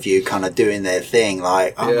front of you kind of doing their thing.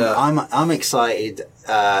 I'm excited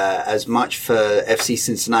as much for FC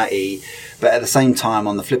Cincinnati, but at the same time,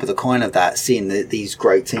 on the flip of the coin of that, seeing these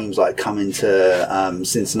great teams come into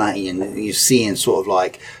Cincinnati, and you're seeing sort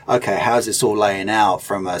of okay, how's this all laying out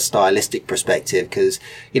from a stylistic perspective? Because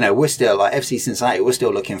we're still FC Cincinnati, we're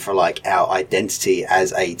still looking for our identity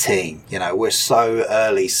as a team. We're so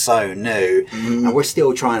early, so new, and we're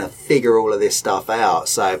still trying to figure all of this stuff out.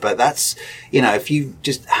 So, but that's if you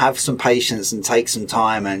just have some patience and take some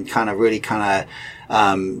time and really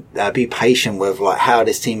be patient with how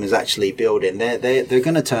this team is actually building. They're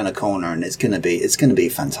going to turn a corner, and it's going to be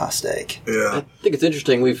fantastic. Yeah, I think it's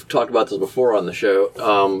interesting. We've talked about this before on the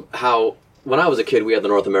show. How when I was a kid, we had the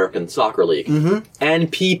North American Soccer League,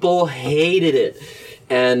 and people hated it.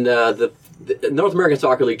 And the North American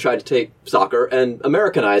Soccer League tried to take soccer and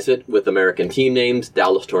Americanize it with American team names: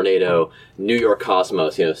 Dallas Tornado, New York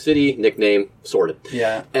Cosmos, city, nickname, sorted.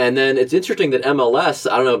 Yeah. And then it's interesting that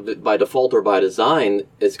MLS, I don't know if by default or by design,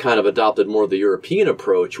 it's kind of adopted more of the European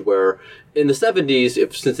approach, where in the 70s,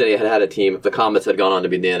 if Cincinnati had had a team, if the Comets had gone on to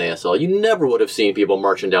be the NASL, you never would have seen people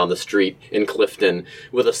marching down the street in Clifton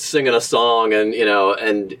with singing a song and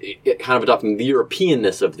it kind of adopting the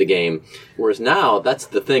Europeanness of the game. Whereas now, that's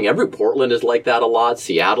the thing. Portland is like that a lot.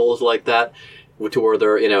 Seattle is like that, to where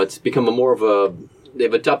they're, it's become more of a,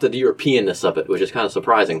 they've adopted the Europeanness of it, which is kind of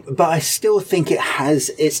surprising. But I still think it has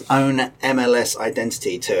its own MLS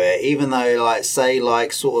identity to it, even though,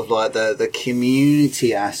 the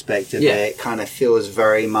community aspect of it kind of feels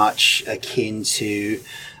very much akin to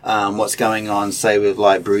what's going on, say, with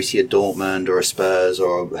Borussia Dortmund or a Spurs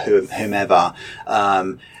or whomever.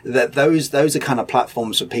 That those are kind of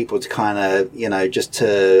platforms for people to kind of, just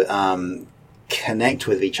to connect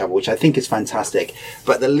with each other, which I think is fantastic.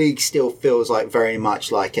 But the league still feels very much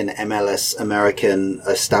like an MLS American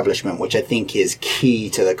establishment, which I think is key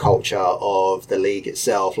to the culture of the league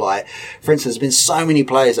itself. For instance, there's been so many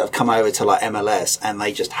players that have come over to MLS and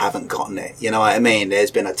they just haven't gotten it. You know what I mean?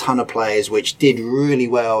 There's been a ton of players which did really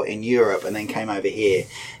well in Europe and then came over here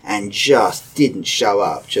and just didn't show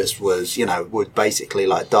up, just was basically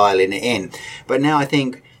dialing it in. But now I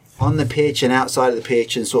think on the pitch and outside of the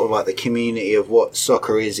pitch and sort of the community of what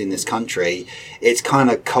soccer is in this country, it's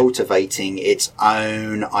kind of cultivating its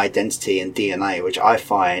own identity and DNA, which I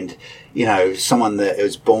find, someone that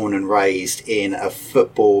was born and raised in a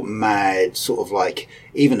football mad sort of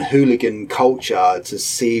even hooligan culture, to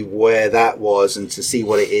see where that was and to see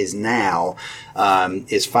what it is now,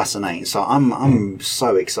 is fascinating. So I'm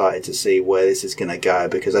so excited to see where this is going to go,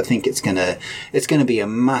 because I think it's going to be a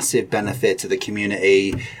massive benefit to the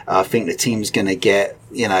community. I think the team's going to get,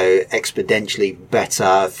 exponentially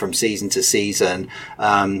better from season to season.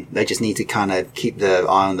 They just need to kind of keep the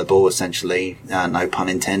eye on the ball, essentially. No pun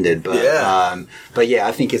intended, but yeah,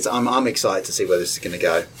 I think I'm excited to see where this is going to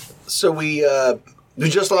go. So we We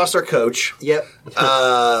just lost our coach. Yep.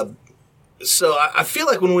 So I feel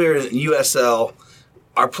like when we were in USL,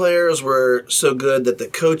 our players were so good that the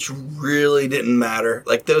coach really didn't matter.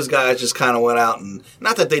 Like, those guys just kind of went out and,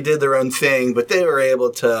 not that they did their own thing, but they were able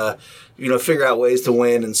to, figure out ways to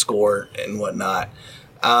win and score and whatnot.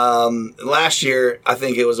 Last year, I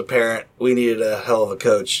think it was apparent we needed a hell of a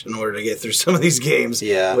coach in order to get through some of these games.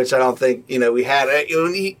 Yeah. Which I don't think, we had.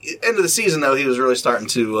 End of the season, though, he was really starting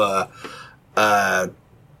to,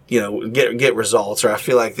 get results, or I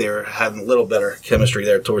feel like they were having a little better chemistry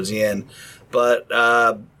there towards the end. But,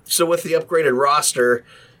 so with the upgraded roster,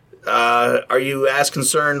 are you as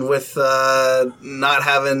concerned with, not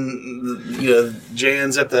having,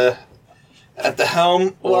 Jans at the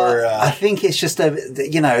helm? Or, I think it's just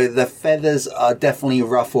the feathers are definitely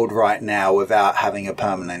ruffled right now without having a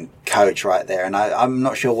permanent coach right there. And I'm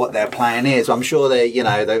not sure what their plan is. I'm sure they're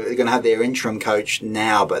going to have their interim coach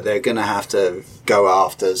now, but they're going to have to go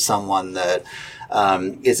after someone that,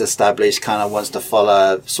 is established, kind of wants to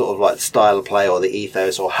follow sort of like the style of play or the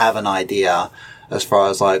ethos, or have an idea as far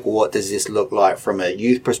as like, what does this look like from a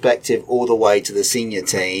youth perspective all the way to the senior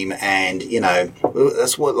team. And,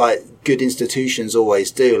 that's what like good institutions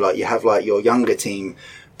always do. Like, you have like your younger team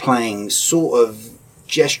playing sort of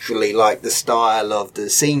gesturally like the style of the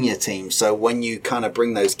senior team. So when you kind of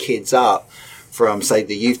bring those kids up from, say,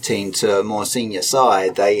 the youth team to a more senior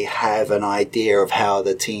side, they have an idea of how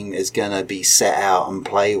the team is going to be set out and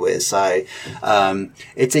play with. So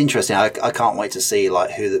it's interesting. I can't wait to see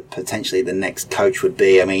like who potentially the next coach would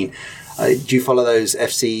be. I mean, do you follow those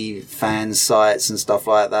FC fan sites and stuff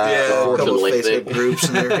like that? Yeah, a couple of Unfortunately, Facebook groups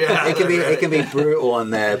in there. Yeah, it can be brutal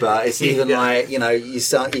on there, but it's even like you kind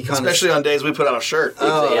especially on days we put out a shirt.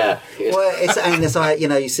 Yeah. Well, it's like,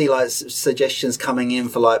 you see like suggestions coming in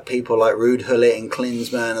for like people like Ruud Gullit and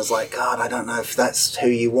Klinsmann. It's like, God, I don't know if that's who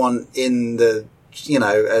you want in the,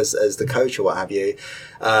 as the coach or what have you.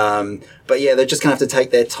 But yeah, they're just going to have to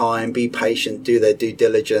take their time, be patient, do their due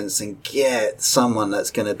diligence, and get someone that's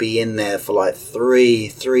going to be in there for like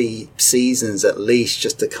three seasons at least,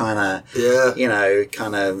 just to kind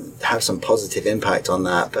of have some positive impact on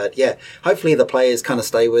that. But yeah, hopefully the players kind of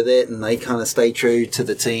stay with it and they kind of stay true to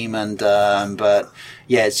the team. And but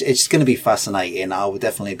yeah, it's going to be fascinating. I will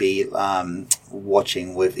definitely be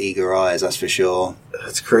watching with eager eyes, that's for sure.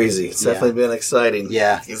 That's crazy. It's definitely been exciting.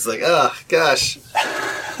 Yeah. It's like, oh, gosh.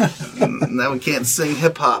 Now we can't sing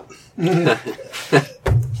hip-hop.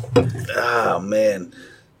 Oh, man.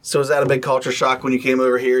 So was that a big culture shock when you came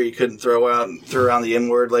over here? You couldn't throw around the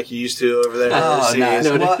N-word like you used to over there? Oh,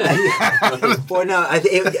 no.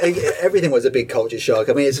 Everything was a big culture shock.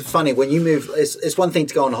 I mean, it's funny when you move. It's one thing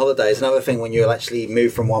to go on holiday. It's another thing when you actually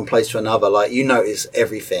move from one place to another. Like, you notice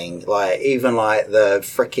everything. Like, even like the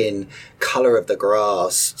freaking color of the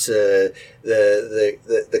grass to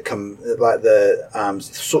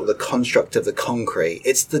sort of the construct of the concrete.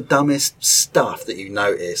 It's the dumbest stuff that you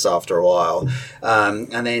notice after a while.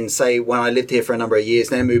 And then say when I lived here for a number of years,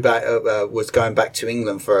 then moved back, was going back to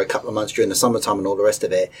England for a couple of months during the summertime and all the rest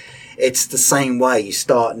of it. It's the same way. You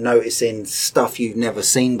start noticing stuff you've never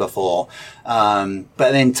seen before. But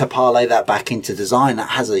then to parlay that back into design, that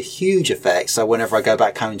has a huge effect. So whenever I go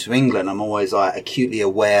back home to England, I'm always like acutely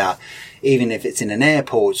aware, even if it's in an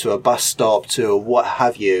airport to a bus stop to what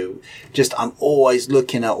have you, just I'm always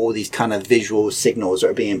looking at all these kind of visual signals that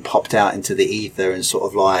are being popped out into the ether and sort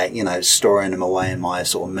of like, storing them away in my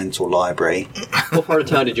sort of mental library. What part of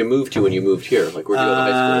town did you move to when you moved here? Like, where did you go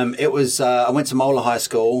to high school? It was, I went to Mola High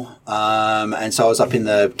School, and so I was up in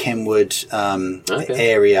the Kenwood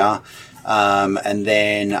area, and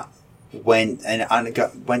then went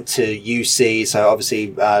to UC, so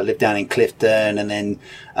obviously lived down in Clifton, and then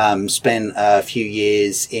spent a few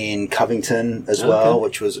years in Covington as well,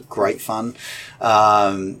 which was great fun.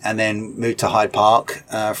 And then moved to Hyde Park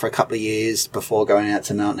for a couple of years before going out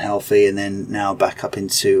to Mount Healthy, and then now back up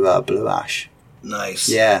into Blue Ash. Nice.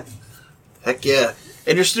 Yeah. Heck yeah.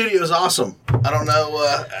 And your studio is awesome. I don't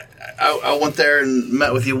know. I went there and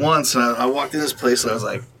met with you once, and I walked in this place, and I was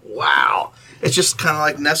like, wow. It's just kind of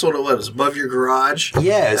like nestled above your garage.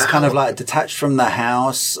 Yeah, it's kind of like detached from the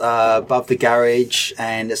house, above the garage,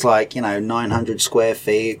 and it's like, 900 square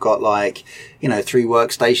feet. Got like, 3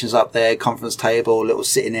 workstations up there, conference table, little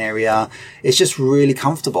sitting area. It's just really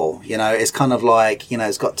comfortable. It's kind of like,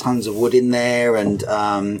 it's got tons of wood in there and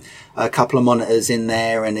a couple of monitors in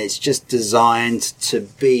there, and it's just designed to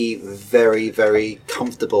be very, very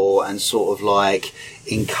comfortable and sort of like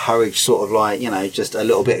encourage sort of like, just a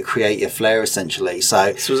little bit of creative flair essentially.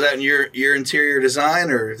 So was that in your interior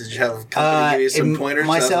design, or did you have a company give you some pointers?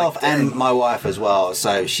 Myself and my wife as well.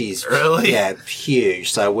 So she's really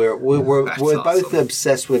huge. So we're we're both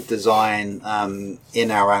obsessed with design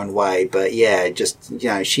in our own way, but yeah, just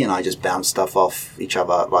she and I just bounce stuff off each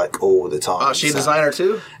other like all the time. Oh, is she a designer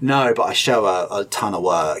too? No, but I show her a ton of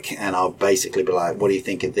work, and I'll basically be like, "What do you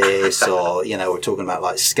think of this?" Or we're talking about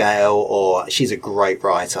like scale. Or she's a great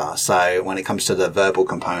writer, so when it comes to the verbal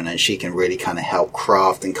component, she can really kind of help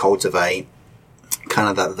craft and cultivate kind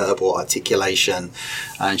of that verbal articulation,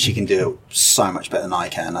 and she can do it so much better than I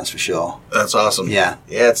can, that's for sure. That's awesome. Yeah,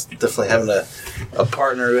 it's definitely having a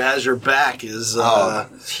partner who has your back is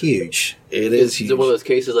it's huge. It is huge. It's one of those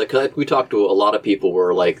cases like we talk to a lot of people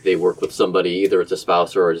where like they work with somebody, either it's a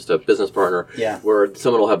spouse or just a business partner, where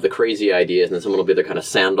someone will have the crazy ideas and then someone will be there kind of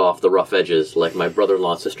sand off the rough edges. Like my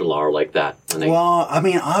brother-in-law and sister-in-law are like that. Well, I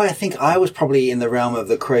mean, I think I was probably in the realm of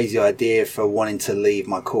the crazy idea for wanting to leave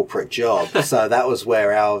my corporate job. So that was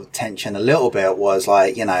where our tension a little bit was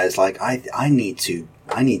like, it's like I need to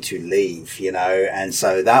leave, and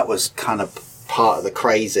so that was kind of part of the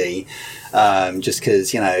crazy. Just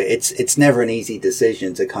because it's never an easy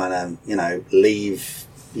decision to kind of leave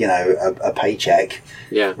a paycheck,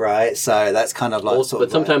 right? So that's kind of like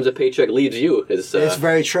but sometimes a paycheck leaves you. It's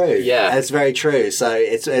very true. Yeah, it's very true. So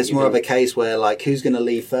it's more of a case where like, who's going to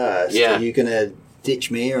leave first? Yeah. Are you going to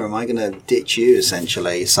ditch me, or am I going to ditch you?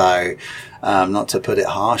 Essentially, so. Not to put it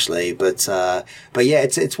harshly, but yeah,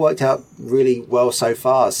 it's worked out really well so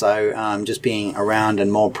far. So just being around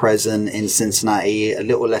and more present in Cincinnati, a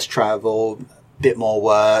little less travel, bit more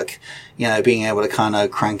work, being able to kind of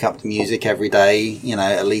crank up the music every day,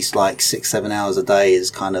 at least like 6-7 hours a day is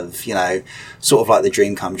kind of, sort of like the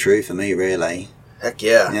dream come true for me, really. Heck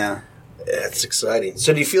yeah. Yeah. It's exciting.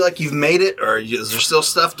 So do you feel like you've made it, or is there still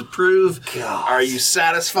stuff to prove? God. Are you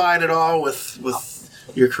satisfied at all with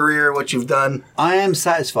your career, what you've done? I am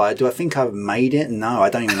satisfied. Do I think I've made it? No, I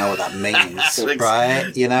don't even know what that means,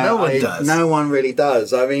 right? No one does. No one really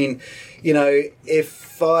does. I mean,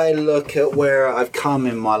 if I look at where I've come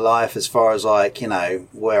in my life as far as like,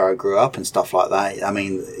 where I grew up and stuff like that, I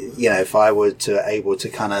mean, if I were able to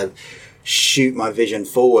kind of shoot my vision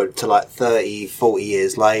forward to like 30, 40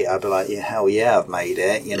 years later, I'd be like, yeah, hell yeah, I've made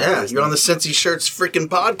it. You're on the Cincy Shirts freaking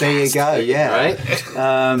podcast. There you go, yeah.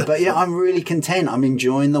 Right? But yeah, I'm really content. I'm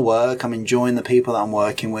enjoying the work. I'm enjoying the people that I'm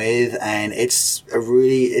working with, and it's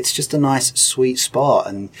just a nice, sweet spot.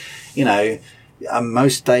 And,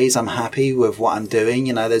 most days I'm happy with what I'm doing.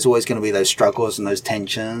 There's always going to be those struggles and those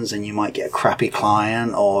tensions, and you might get a crappy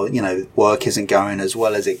client, or, work isn't going as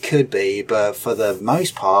well as it could be. But for the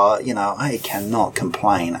most part, I cannot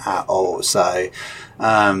complain at all. So,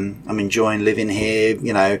 I'm enjoying living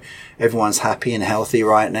here. Everyone's happy and healthy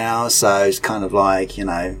right now. So it's kind of like,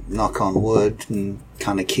 knock on wood and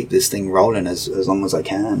kind of keep this thing rolling as long as I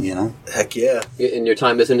can, Heck yeah. And your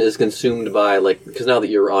time isn't as consumed by, because now that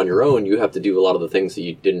you're on your own, you have to do a lot of the things that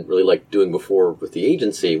you didn't really like doing before with the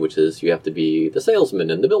agency, which is you have to be the salesman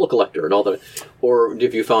and the bill collector and all that. Or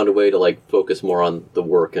have you found a way to, focus more on the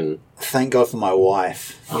work and... Thank God for my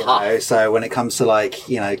wife, So when it comes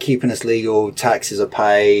to keeping us legal, taxes are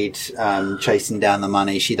paid, chasing down the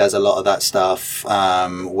money, she does a lot of that stuff,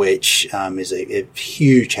 which is a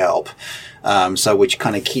huge help. So which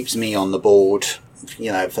kind of keeps me on the board,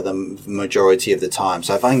 for the majority of the time.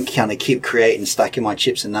 So if I can kind of keep creating, stacking my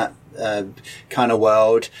chips in that kind of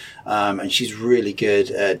world, and she's really good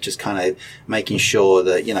at just kind of making sure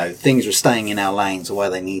that things are staying in our lanes or where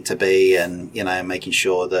they need to be, and making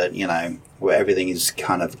sure that where everything is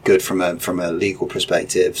kind of good from a legal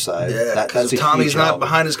perspective. So that's Tommy's not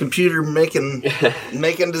behind his computer making designs.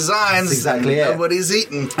 That's exactly it. Nobody's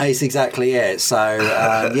eating. That's exactly it. So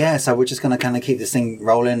so we're just going to kind of keep this thing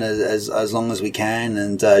rolling as long as we can,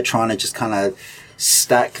 and trying to just kind of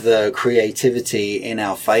stack the creativity in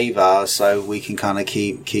our favor so we can kind of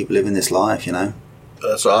keep living this life,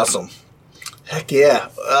 That's awesome. Heck yeah.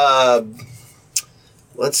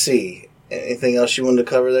 Let's see. Anything else you wanted to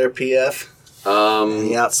cover there, PF?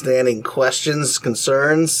 Any outstanding questions,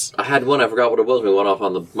 concerns? I had one. I forgot what it was. We went off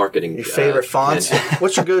on the marketing. Your favorite fonts?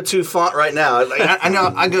 What's your go-to font right now? I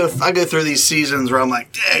know I go through these seasons where I'm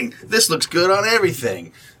like, dang, this looks good on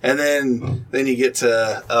everything. And then you get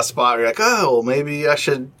to a spot where you're like, oh, maybe I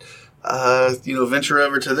should, venture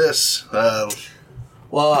over to this.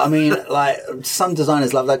 Well, I mean, some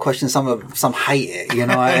designers love that question, some hate it, you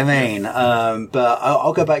know what I mean? But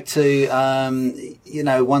I'll go back to,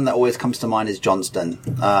 one that always comes to mind is Johnston,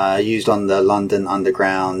 used on the London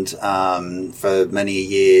Underground, for many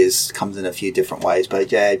years, comes in a few different ways,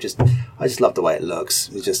 but yeah, I just love the way it looks.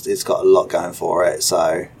 It's got a lot going for it.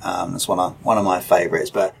 So, it's one of my favorites,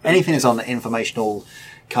 but anything that's on the informational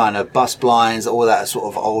kind of bus blinds, all that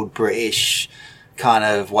sort of old British kind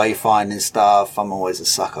of wayfinding stuff. I'm always a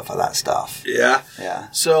sucker for that stuff. Yeah. Yeah.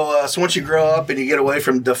 So once you grow up and you get away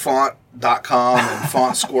from defont.com and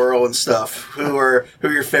Font Squirrel and stuff, who are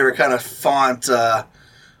your favorite kind of font?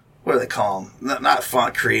 What do they call them? Not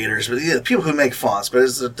font creators, but the people who make fonts. But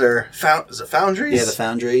is it foundries? Yeah, the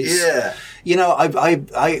foundries. Yeah. You know,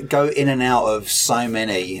 I go in and out of so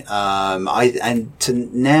many. Now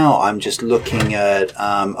I'm just looking at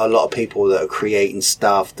a lot of people that are creating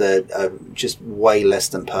stuff that are just way less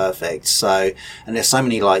than perfect. So, and there's so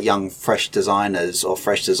many like young, fresh designers or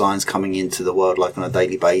fresh designs coming into the world like on a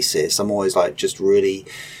daily basis. I'm always like just really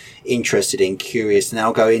interested in, curious, and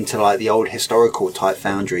I'll go into like the old historical type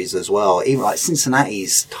foundries as well. Even like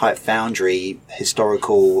Cincinnati's type foundry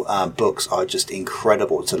historical books are just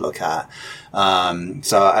incredible to look at.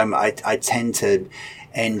 So I tend to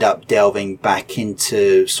end up delving back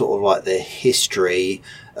into sort of like the history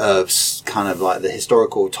of kind of like the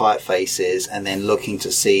historical typefaces, and then looking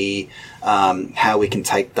to see how we can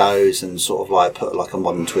take those and sort of like put like a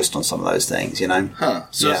modern twist on some of those things, you know? Huh.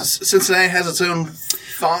 So yeah. Cincinnati has its own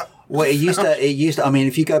font? Well, it used to, I mean,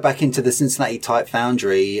 if you go back into the Cincinnati Type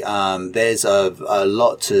Foundry, there's a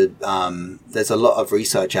lot of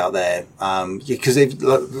research out there. Because if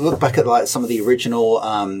look back at like some of the original,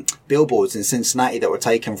 billboards in Cincinnati that were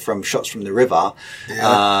taken from shots from the river.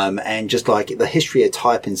 Yeah. And just like the history of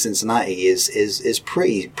type in Cincinnati is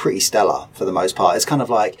pretty stellar for the most part. It's kind of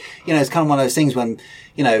like, you know, it's kind of one of those things when,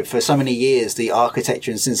 you know, for so many years, the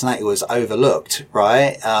architecture in Cincinnati was overlooked,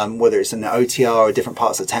 right? Whether it's in the OTR or different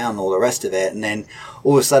parts of town, all the rest of it. And then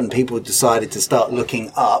all of a sudden people decided to start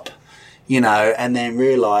looking up, you know, and then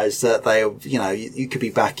realized that they, you know, you could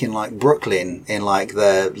be back in like Brooklyn in like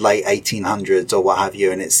the late 1800s or what have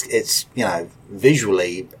you. And it's, you know,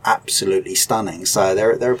 visually absolutely stunning. So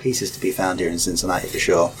there are pieces to be found here in Cincinnati for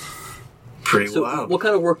sure. Pretty so wild. What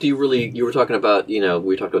kind of work do you were talking about, you know,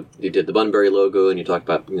 we talked about, you did the Bunbury logo and you talked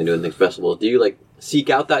about, you know, doing things festivals. Do you like seek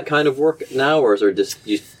out that kind of work now, or is there just,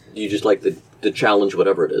 you just like the challenge,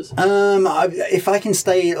 whatever it is? If I can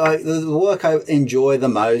stay, like the work I enjoy the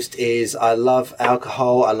most is I love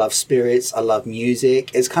alcohol, I love spirits, I love music.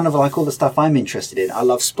 It's kind of like all the stuff I'm interested in. I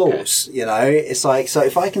love sports, you know, it's like, so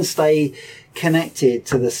if I can stay connected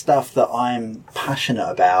to the stuff that I'm passionate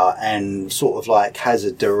about and sort of like has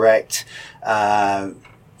a direct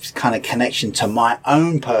kind of connection to my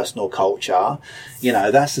own personal culture, you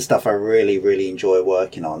know, that's the stuff I really, really enjoy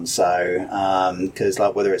working on. So, cause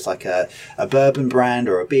like whether it's like a bourbon brand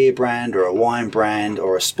or a beer brand or a wine brand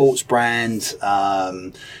or a sports brand,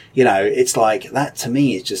 you know, it's like that to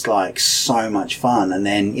me is just like so much fun. And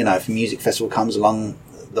then, you know, if a music festival comes along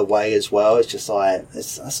the way as well, it's just like that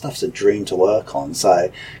stuff's a dream to work on. So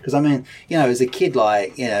because I mean, you know, as a kid,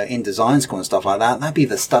 like, you know, in design school and stuff like that'd be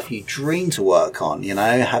the stuff you dream to work on, you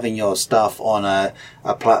know, having your stuff on a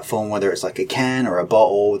platform, whether it's like a can or a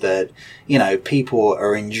bottle, that, you know, people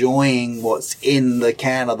are enjoying what's in the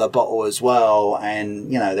can or the bottle as well,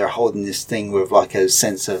 and, you know, they're holding this thing with like a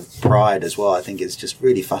sense of pride as well. I think it's just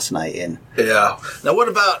really fascinating. Yeah. Now what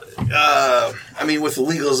about I mean, with the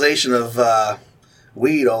legalization of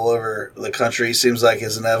weed all over the country, seems like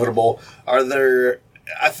is inevitable. Are there,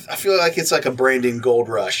 I feel like it's like a branding gold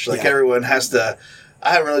rush. Like everyone has to,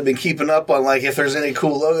 I haven't really been keeping up on like if there's any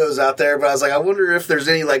cool logos out there, but I was like, I wonder if there's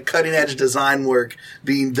any like cutting edge design work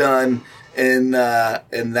being done in that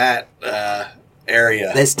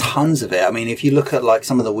area. There's tons of it. I mean, if you look at like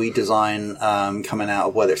some of the weed design coming out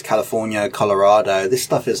of whether it's California, Colorado, this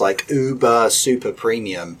stuff is like uber super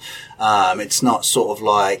premium. It's not sort of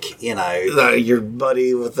like, you know, your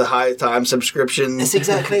buddy with the high time subscription. It's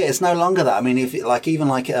exactly it. It's no longer that. I mean, if like even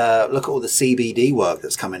like look at all the CBD work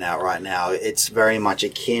that's coming out right now. It's very much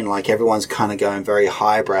akin. Like everyone's kind of going very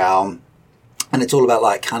highbrow, and it's all about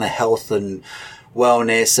like kind of health and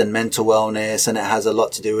wellness and mental wellness, and it has a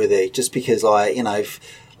lot to do with it. Just because, like, you know,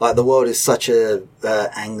 like the world is such a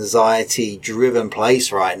anxiety driven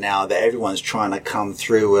place right now that everyone's trying to come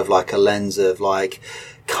through with like a lens of like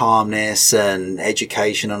calmness and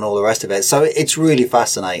education and all the rest of it. So it's really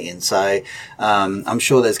fascinating. So I'm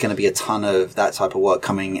sure there's going to be a ton of that type of work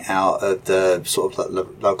coming out of the sort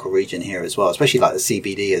of local region here as well, especially like the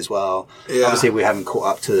CBD as well. Yeah. Obviously we haven't caught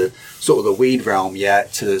up to sort of the weed realm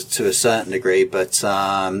yet to a certain degree, but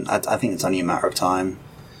I think it's only a matter of time.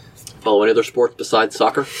 Follow any other sports besides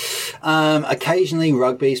soccer? Occasionally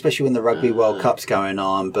rugby, especially when the Rugby World Cup's going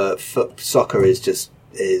on, but soccer is just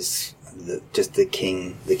the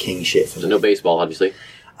king shit for me. So no baseball, obviously.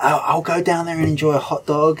 I'll go down there and enjoy a hot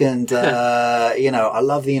dog, and you know, I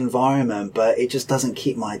love the environment, but it just doesn't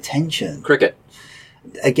keep my attention. Cricket.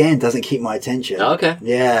 again, doesn't keep my attention. Okay.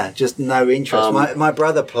 Yeah, just no interest. My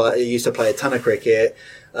brother used to play a ton of cricket.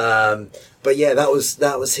 But yeah, that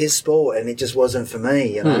was his sport, and it just wasn't for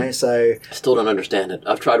me, you know. So Still don't understand it.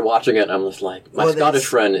 I've tried watching it, and I'm just like, my Well, Scottish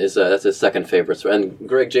friend is that's his second favorite. And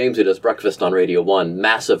Greg James, who does Breakfast on Radio 1,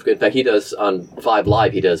 massive. In fact, he does on 5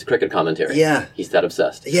 Live, he does cricket commentary. Yeah. He's that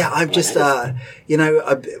obsessed. yeah, I'm just you know,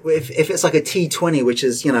 if it's like a T20, which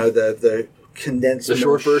is, you know, the condensed The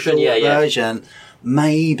short version? short Yeah. version,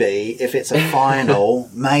 maybe if it's a final,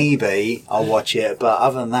 maybe I'll watch it. But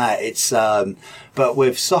other than that, it's but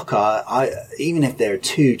with soccer, even if there are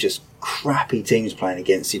two just crappy teams playing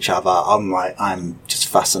against each other, I'm just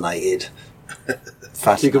fascinated.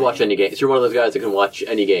 So you can watch any game. So you're one of those guys that can watch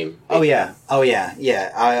any game. Oh yeah.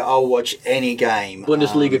 I'll watch any game.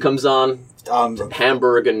 Bundesliga comes on,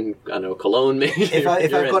 Hamburg and, I don't know, Cologne maybe. If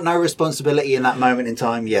I've got no responsibility in that moment in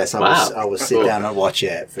time, yes, I will sit down and watch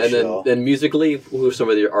it for sure. Then musically, who are some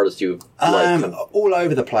of the artists you like? All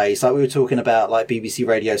over the place. Like we were talking about, like BBC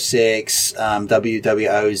Radio 6,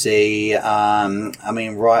 WWOZ. I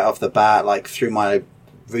mean, right off the bat, like through my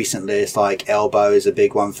recent list, like Elbow is a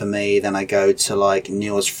big one for me. Then I go to like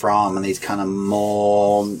Niels Fram and these kind of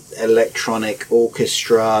more electronic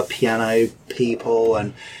orchestra, piano people,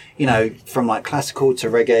 and you know, from like classical to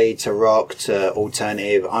reggae to rock to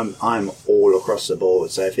alternative, I'm all across the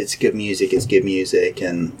board. So if it's good music, it's good music,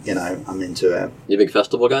 and you know, I'm into it. You a big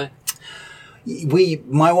festival guy?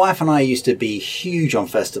 My wife and I used to be huge on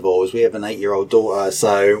festivals. We have an 8-year-old daughter,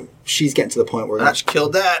 so she's getting to the point where She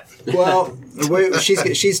killed that. well,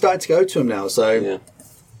 she's starting to go to them now. So Yeah.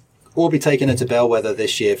 we'll be taking her to Bellwether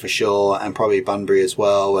this year for sure, and probably Bunbury as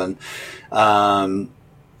well, and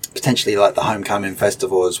potentially like the Homecoming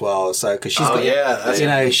Festival as well. So because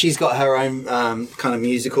she's she's got her own kind of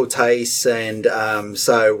musical tastes, and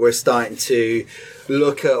so we're starting to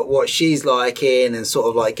look at what she's liking and sort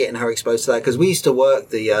of like getting her exposed to that, because we used to work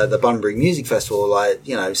the Bunbury Music Festival, like,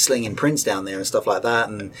 you know, slinging prints down there and stuff like that,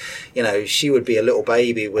 and you know, she would be a little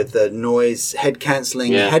baby with the noise head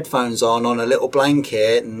cancelling headphones on a little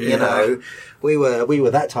blanket, and you know, we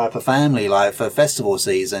were that type of family, like for festival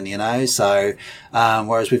season, you know. So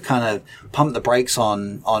whereas we've kind of pumped the brakes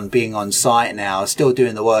on being on site now, still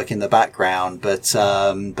doing the work in the background, but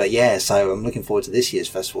yeah, so I'm looking forward to this year's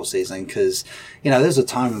festival season, because you know, there's a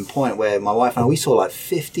time and point where my wife and I, we saw like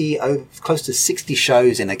 50, close to 60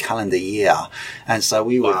 shows in a calendar year, and so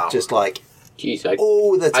we were just like, Jeez,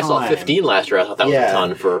 all the time. I saw 15 last year. I thought that was a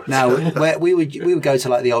ton for. Now we would go to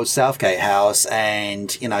like the old Southgate House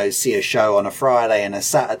and, you know, see a show on a Friday and a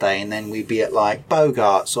Saturday, and then we'd be at like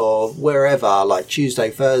Bogart's or wherever, like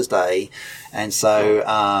Tuesday, Thursday. And so,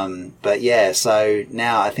 but yeah, so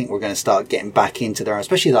now I think we're going to start getting back into there,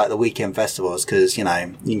 especially like the weekend festivals, because, you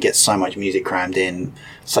know, you can get so much music crammed in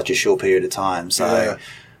such a short period of time. So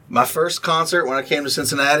my first concert when I came to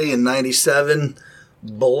Cincinnati in '97,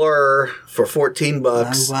 Blur for $14. Blur,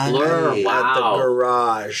 At wow. the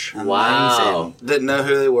garage. Wow. Didn't know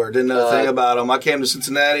who they were. Didn't know a thing about them. I came to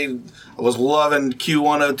Cincinnati. I was loving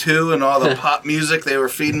Q102 and all the pop music they were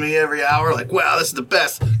feeding me every hour. Like, wow, this is the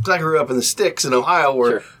best. Because I grew up in the sticks in Ohio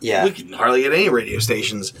where we could hardly get any radio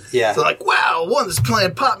stations. Yeah. So like, wow, one that's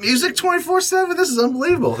playing pop music 24/7. This is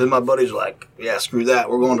unbelievable. Then my buddies were like, yeah, screw that.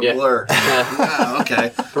 We're going to Blur. Wow, okay.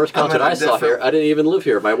 First concert I saw here, I didn't even live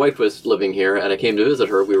here. My wife was living here, and I came to visit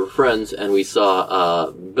her. We were friends, and we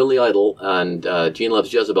saw Billy Idol, and Gene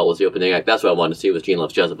Loves Jezebel was the opening act. That's what I wanted to see, was Gene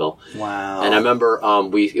Loves Jezebel. Wow. And I remember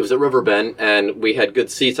it was at Riverbend, and we had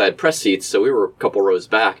good seats. I had press seats, so we were a couple rows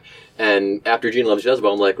back. And after Gene Loves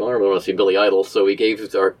Jezebel, I'm like, well, I really want to see Billy Idol. So we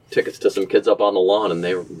gave our tickets to some kids up on the lawn, and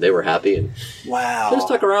they were happy. And wow. they just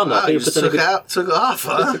stuck around. Wow, you just took off,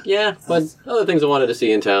 huh? Yeah, but other things I wanted to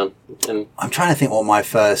see in town. And I'm trying to think what my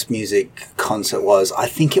first music concert was. I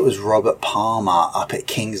think it was Robert Palmer up at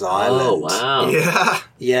Kings Island. oh, wow. Yeah.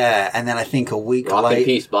 Yeah, and then I think a week Rock in later.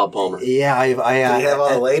 peace, Bob Palmer. Yeah, I Did you have all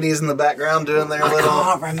the ladies in the background doing their I little...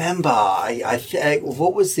 can't remember.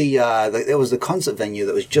 What was there was the concert venue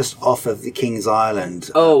that was just off of the Kings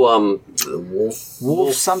Island. Oh,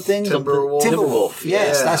 Wolf something? Timberwolf. Timberwolf.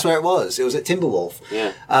 Yes, Yeah. that's where it was. It was at Timberwolf.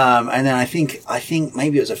 Yeah. And then I think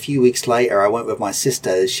maybe it was a few weeks later, I went with my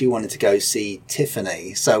sister. She wanted to go see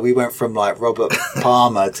Tiffany. So we went from like Robert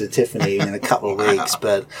Palmer to Tiffany in a couple of weeks.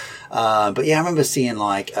 But yeah, I remember seeing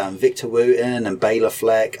like Victor Wooten and Bela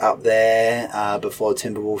Fleck up there before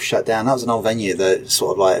Timberwolf shut down. That was an old venue that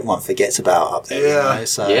sort of like everyone forgets about up there. Yeah. You know?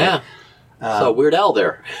 So, yeah. So Weird Al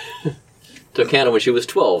there. Took Hannah when she was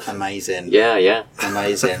 12. Amazing. Yeah.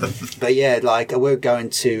 Amazing. But yeah, like we're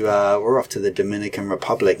off to the Dominican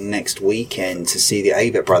Republic next weekend to see the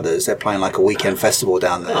Avett Brothers. They're playing like a weekend festival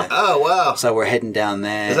down there. Oh, wow. So we're heading down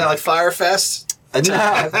there. Is that like Firefest? No,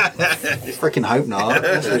 freaking hope not.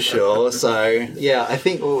 That's for sure. So yeah, I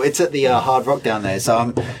think it's at the Hard Rock down there.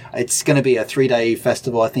 So it's going to be a 3-day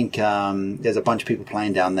festival. I think there's a bunch of people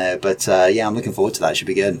playing down there. But yeah, I'm looking forward to that. Should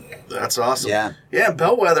be good. That's awesome. Yeah.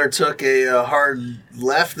 Bellwether took a hard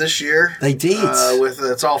left this year. They did.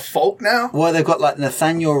 It's all folk now. Well, they've got like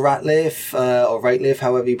Nathaniel Ratliff or Ratliff,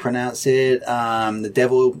 however you pronounce it.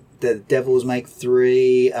 The Devils make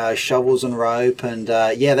 3, Shovels and Rope, and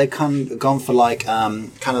yeah, they've gone for like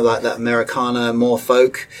kind of like that Americana, more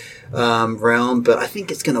folk realm, but I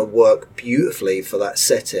think it's going to work beautifully for that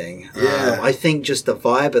setting. Yeah. I think just the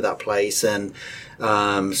vibe of that place, and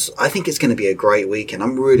I think it's going to be a great weekend.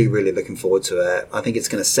 I'm really, really looking forward to it. I think it's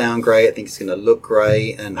going to sound great. I think it's going to look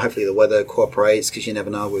great, and hopefully the weather cooperates, because you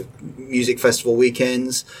never know with music festival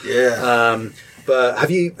weekends. Yeah. But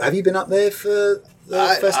have you been up there for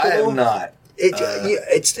the festival? I have not.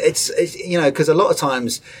 It's you know, because a lot of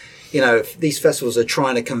times, you know, these festivals are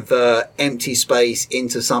trying to convert empty space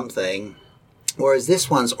into something, whereas this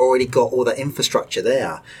one's already got all that infrastructure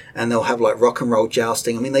there, and they'll have like rock and roll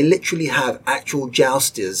jousting. I mean, they literally have actual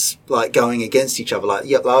jousters like going against each other. Like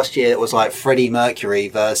last year it was like Freddie Mercury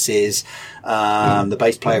versus the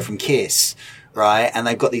bass player from Kiss. Right, and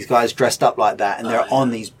they've got these guys dressed up like that, and they're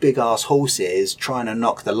on these big ass horses trying to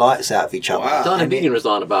knock the lights out of each other. Wow. Donna Bean was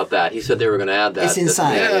on about that. He said they were going to add that. It's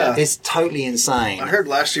insane. Yeah. It's totally insane. I heard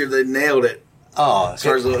last year they nailed it. Oh, As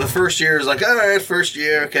far as the first year is like, all right, first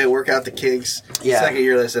year, okay, work out the kinks. Yeah. Second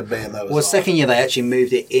year they said, bam, that was well, awesome. second year they actually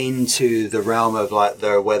moved it into the realm of like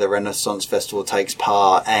where the Renaissance Festival takes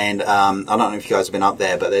part, and I don't know if you guys have been up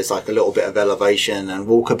there, but there's like a little bit of elevation and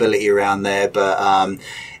walkability around there, but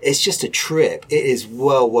it's just a trip. It is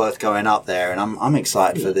well worth going up there, and I'm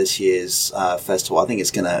excited for this year's festival. I think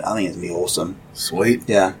it's gonna be awesome. Sweet.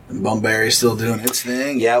 Yeah. And Bunbury's still doing its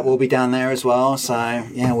thing. Yeah, we'll be down there as well. So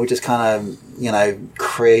yeah, we'll just kind of, you know,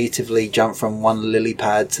 creatively jump from one lily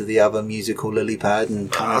pad to the other musical lily pad, and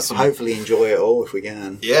kind Awesome. of hopefully enjoy it all if we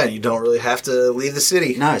can. Yeah, you don't really have to leave the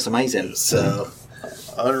city. No, it's amazing. So,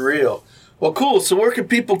 unreal. Well, cool. So where can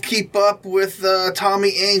people keep up with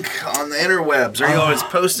Tommy Inc. on the interwebs? Are you always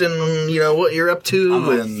posting, you know, what you're up to?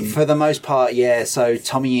 And For the most part, yeah. So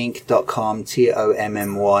tommyink.com,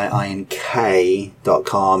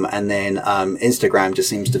 TOMMYINK.com, and then Instagram just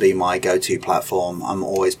seems to be my go-to platform. I'm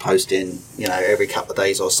always posting, you know, every couple of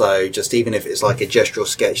days or so, just even if it's like a gestural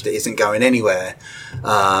sketch that isn't going anywhere,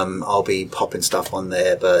 I'll be popping stuff on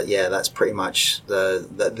there. But yeah, that's pretty much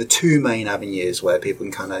the two main avenues where people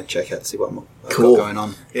can kind of check out to see what I've got going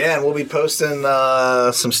on. Yeah, and we'll be posting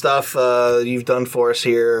some stuff you've done for us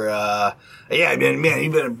here. Yeah, I mean, man,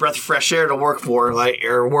 you've been a breath of fresh air to work for, like,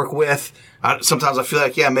 or work with. Sometimes I feel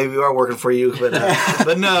like, yeah, maybe we are working for you, but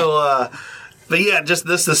but no. But yeah, just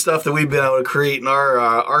the stuff that we've been able to create in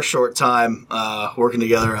our short time working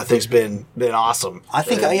together, I think's been awesome. I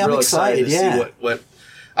think And I am real excited. to see Yeah. what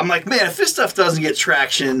I'm like, man, if this stuff doesn't get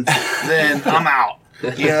traction, then I'm out.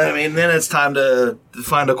 You know what I mean? Then it's time to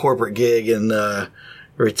find a corporate gig and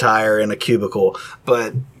retire in a cubicle.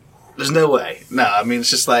 But there's no way. No, I mean, it's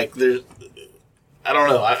just like, I don't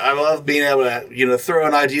know. I love being able to, you know, throw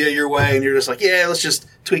an idea your way, and you're just like, yeah, let's just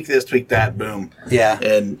tweak this, tweak that, boom. Yeah.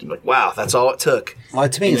 And you're like, wow, that's all it took. Well,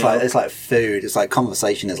 to me, it's like food. It's like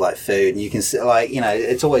conversation is like food, and you can like, you know,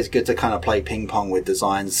 it's always good to kind of play ping pong with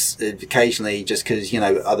designs occasionally, just because, you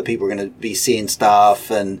know, other people are going to be seeing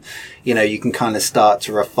stuff, and you know, you can kind of start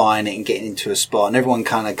to refine it and get into a spot, and everyone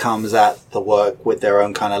kind of comes at the work with their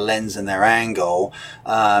own kind of lens and their angle.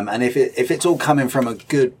 And if it's all coming from a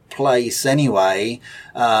good place anyway,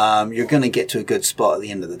 you're going to get to a good spot at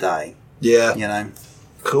the end of the day. Yeah. You know.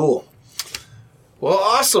 Cool. Well,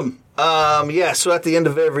 awesome. Yeah, so at the end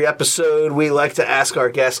of every episode, we like to ask our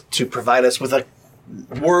guests to provide us with a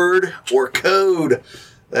word or code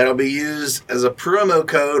that'll be used as a promo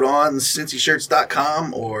code on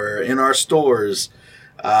CincyShirts.com or in our stores.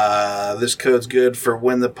 This code's good for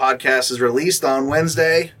when the podcast is released on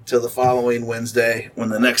Wednesday till the following Wednesday when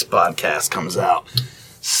the next podcast comes out.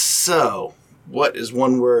 So, what is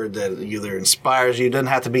one word that either inspires you? It doesn't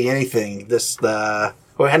have to be anything. No,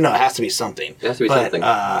 it has to be something. It has to be something.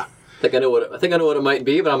 I think I know what it might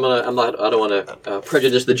be, but I don't want to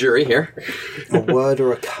prejudice the jury here. A word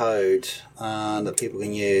or a code that people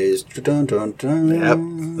can use. Dun, dun, dun. Yep.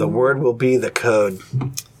 The word will be the code.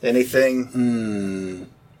 Anything?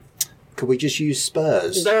 Could we just use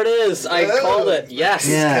Spurs? There it is. I called it. Yes.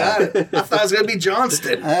 Yeah. Got it. I thought it was going to be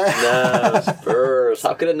Johnston. No, Spurs.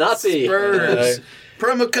 How could it not be? Spurs.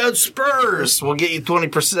 Promo code SPURS will get you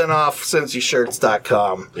 20% off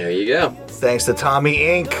CincyShirts.com. There you go. Thanks to Tommy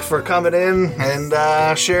Inc. for coming in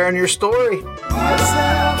and sharing your story.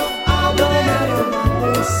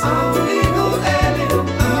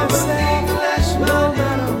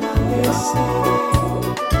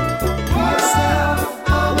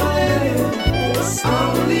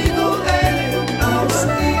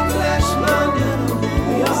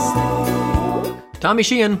 Tommy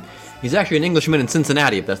Sheehan. He's actually an Englishman in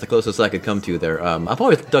Cincinnati, if that's the closest I could come to there. I've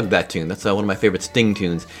always dug that tune. That's one of my favorite Sting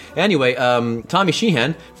tunes. Anyway, Tommy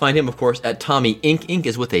Sheehan, find him, of course, at Tommy Inc. Inc.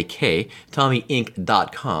 is with a K,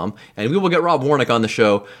 TommyInc.com. And we will get Rob Warnick on the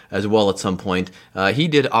show as well at some point. He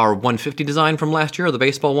did our 150 design from last year, the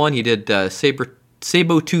baseball one. He did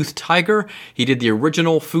Saber-toothed Tiger. He did the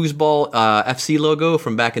original foosball FC logo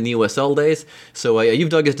from back in the USL days. So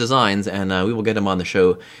you've dug his designs, and we will get him on the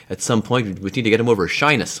show at some point. We need to get him over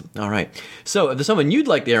Shyness. All right. So if there's someone you'd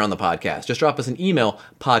like to hear on the podcast, just drop us an email,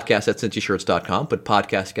 podcast@cincyshirts.com. Put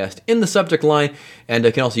podcast guest in the subject line, and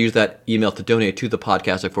you can also use that email to donate to the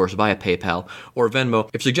podcast, of course, via PayPal or Venmo.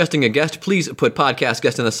 If suggesting a guest, please put podcast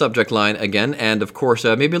guest in the subject line again, and of course,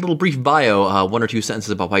 maybe a little brief bio, 1 or 2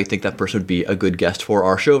 sentences about why you think that person would be a good guest for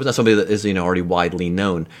our show, but not somebody that is already widely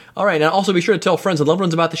known. All right, and also be sure to tell friends and loved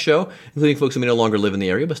ones about the show, including folks who may no longer live in the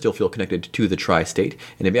area but still feel connected to the tri-state.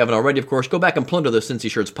 And if you haven't already, of course, go back and plunder the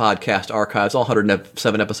Cincy Shirts podcast archives, all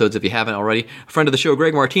 107 episodes if you haven't already. A friend of the show,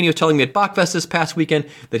 Greg Martini, was telling me at Bachfest this past weekend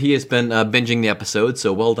that he has been binging the episodes,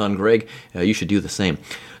 so well done, Greg. You should do the same.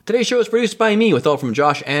 Today's show is produced by me with help from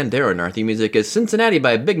Josh and Darren. Our theme music is Cincinnati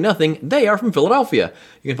by Big Nothing. They are from Philadelphia.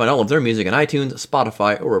 You can find all of their music on iTunes,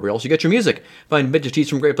 Spotify, or wherever else you get your music. Find vintage tees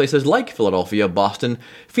from great places like Philadelphia, Boston,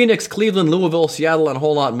 Phoenix, Cleveland, Louisville, Seattle, and a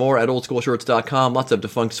whole lot more at oldschoolshirts.com. Lots of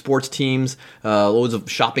defunct sports teams, loads of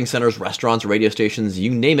shopping centers, restaurants, radio stations, you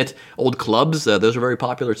name it. Old clubs, those are very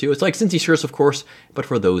popular too. It's like Cincy Shirts, of course, but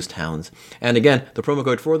for those towns. And again, the promo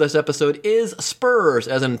code for this episode is SPURS,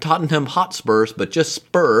 as in Tottenham Hotspurs, but just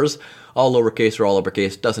Spurs. All lowercase or all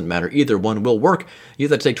uppercase, doesn't matter. Either one will work. Use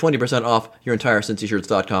that to take 20% off your entire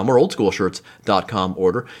CincyShirts.com or oldschoolshirts.com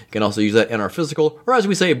order. You can also use that in our physical, or as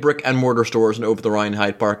we say, brick and mortar stores in Over the Rhine,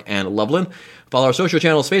 Hyde Park, and Loveland. Follow our social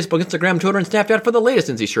channels, Facebook, Instagram, Twitter, and Snapchat for the latest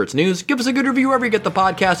Cincy Shirts news. Give us a good review wherever you get the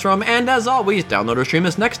podcast from. And as always, download or stream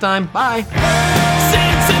us next time. Bye.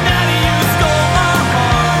 Cincinnati, you stole my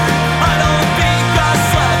heart. I don't think I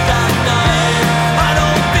slept that night. I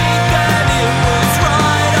don't think that it was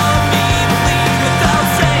right of me to leave without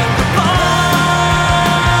saying goodbye.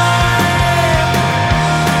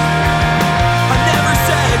 I never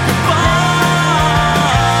said goodbye.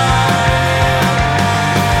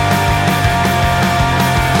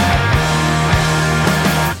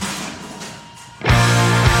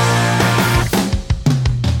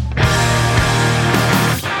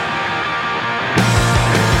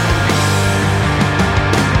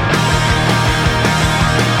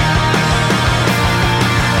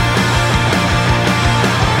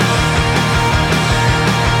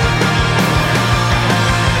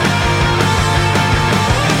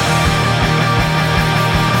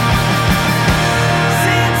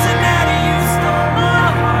 Cincinnati, you stole my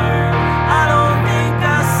heart. I don't think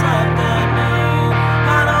I slept that night.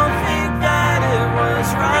 I don't think that it was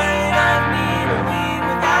right of me to leave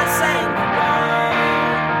without saying goodbye.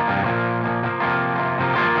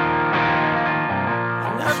 I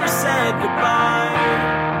never said goodbye.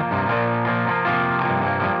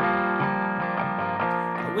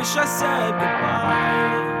 I wish I said goodbye.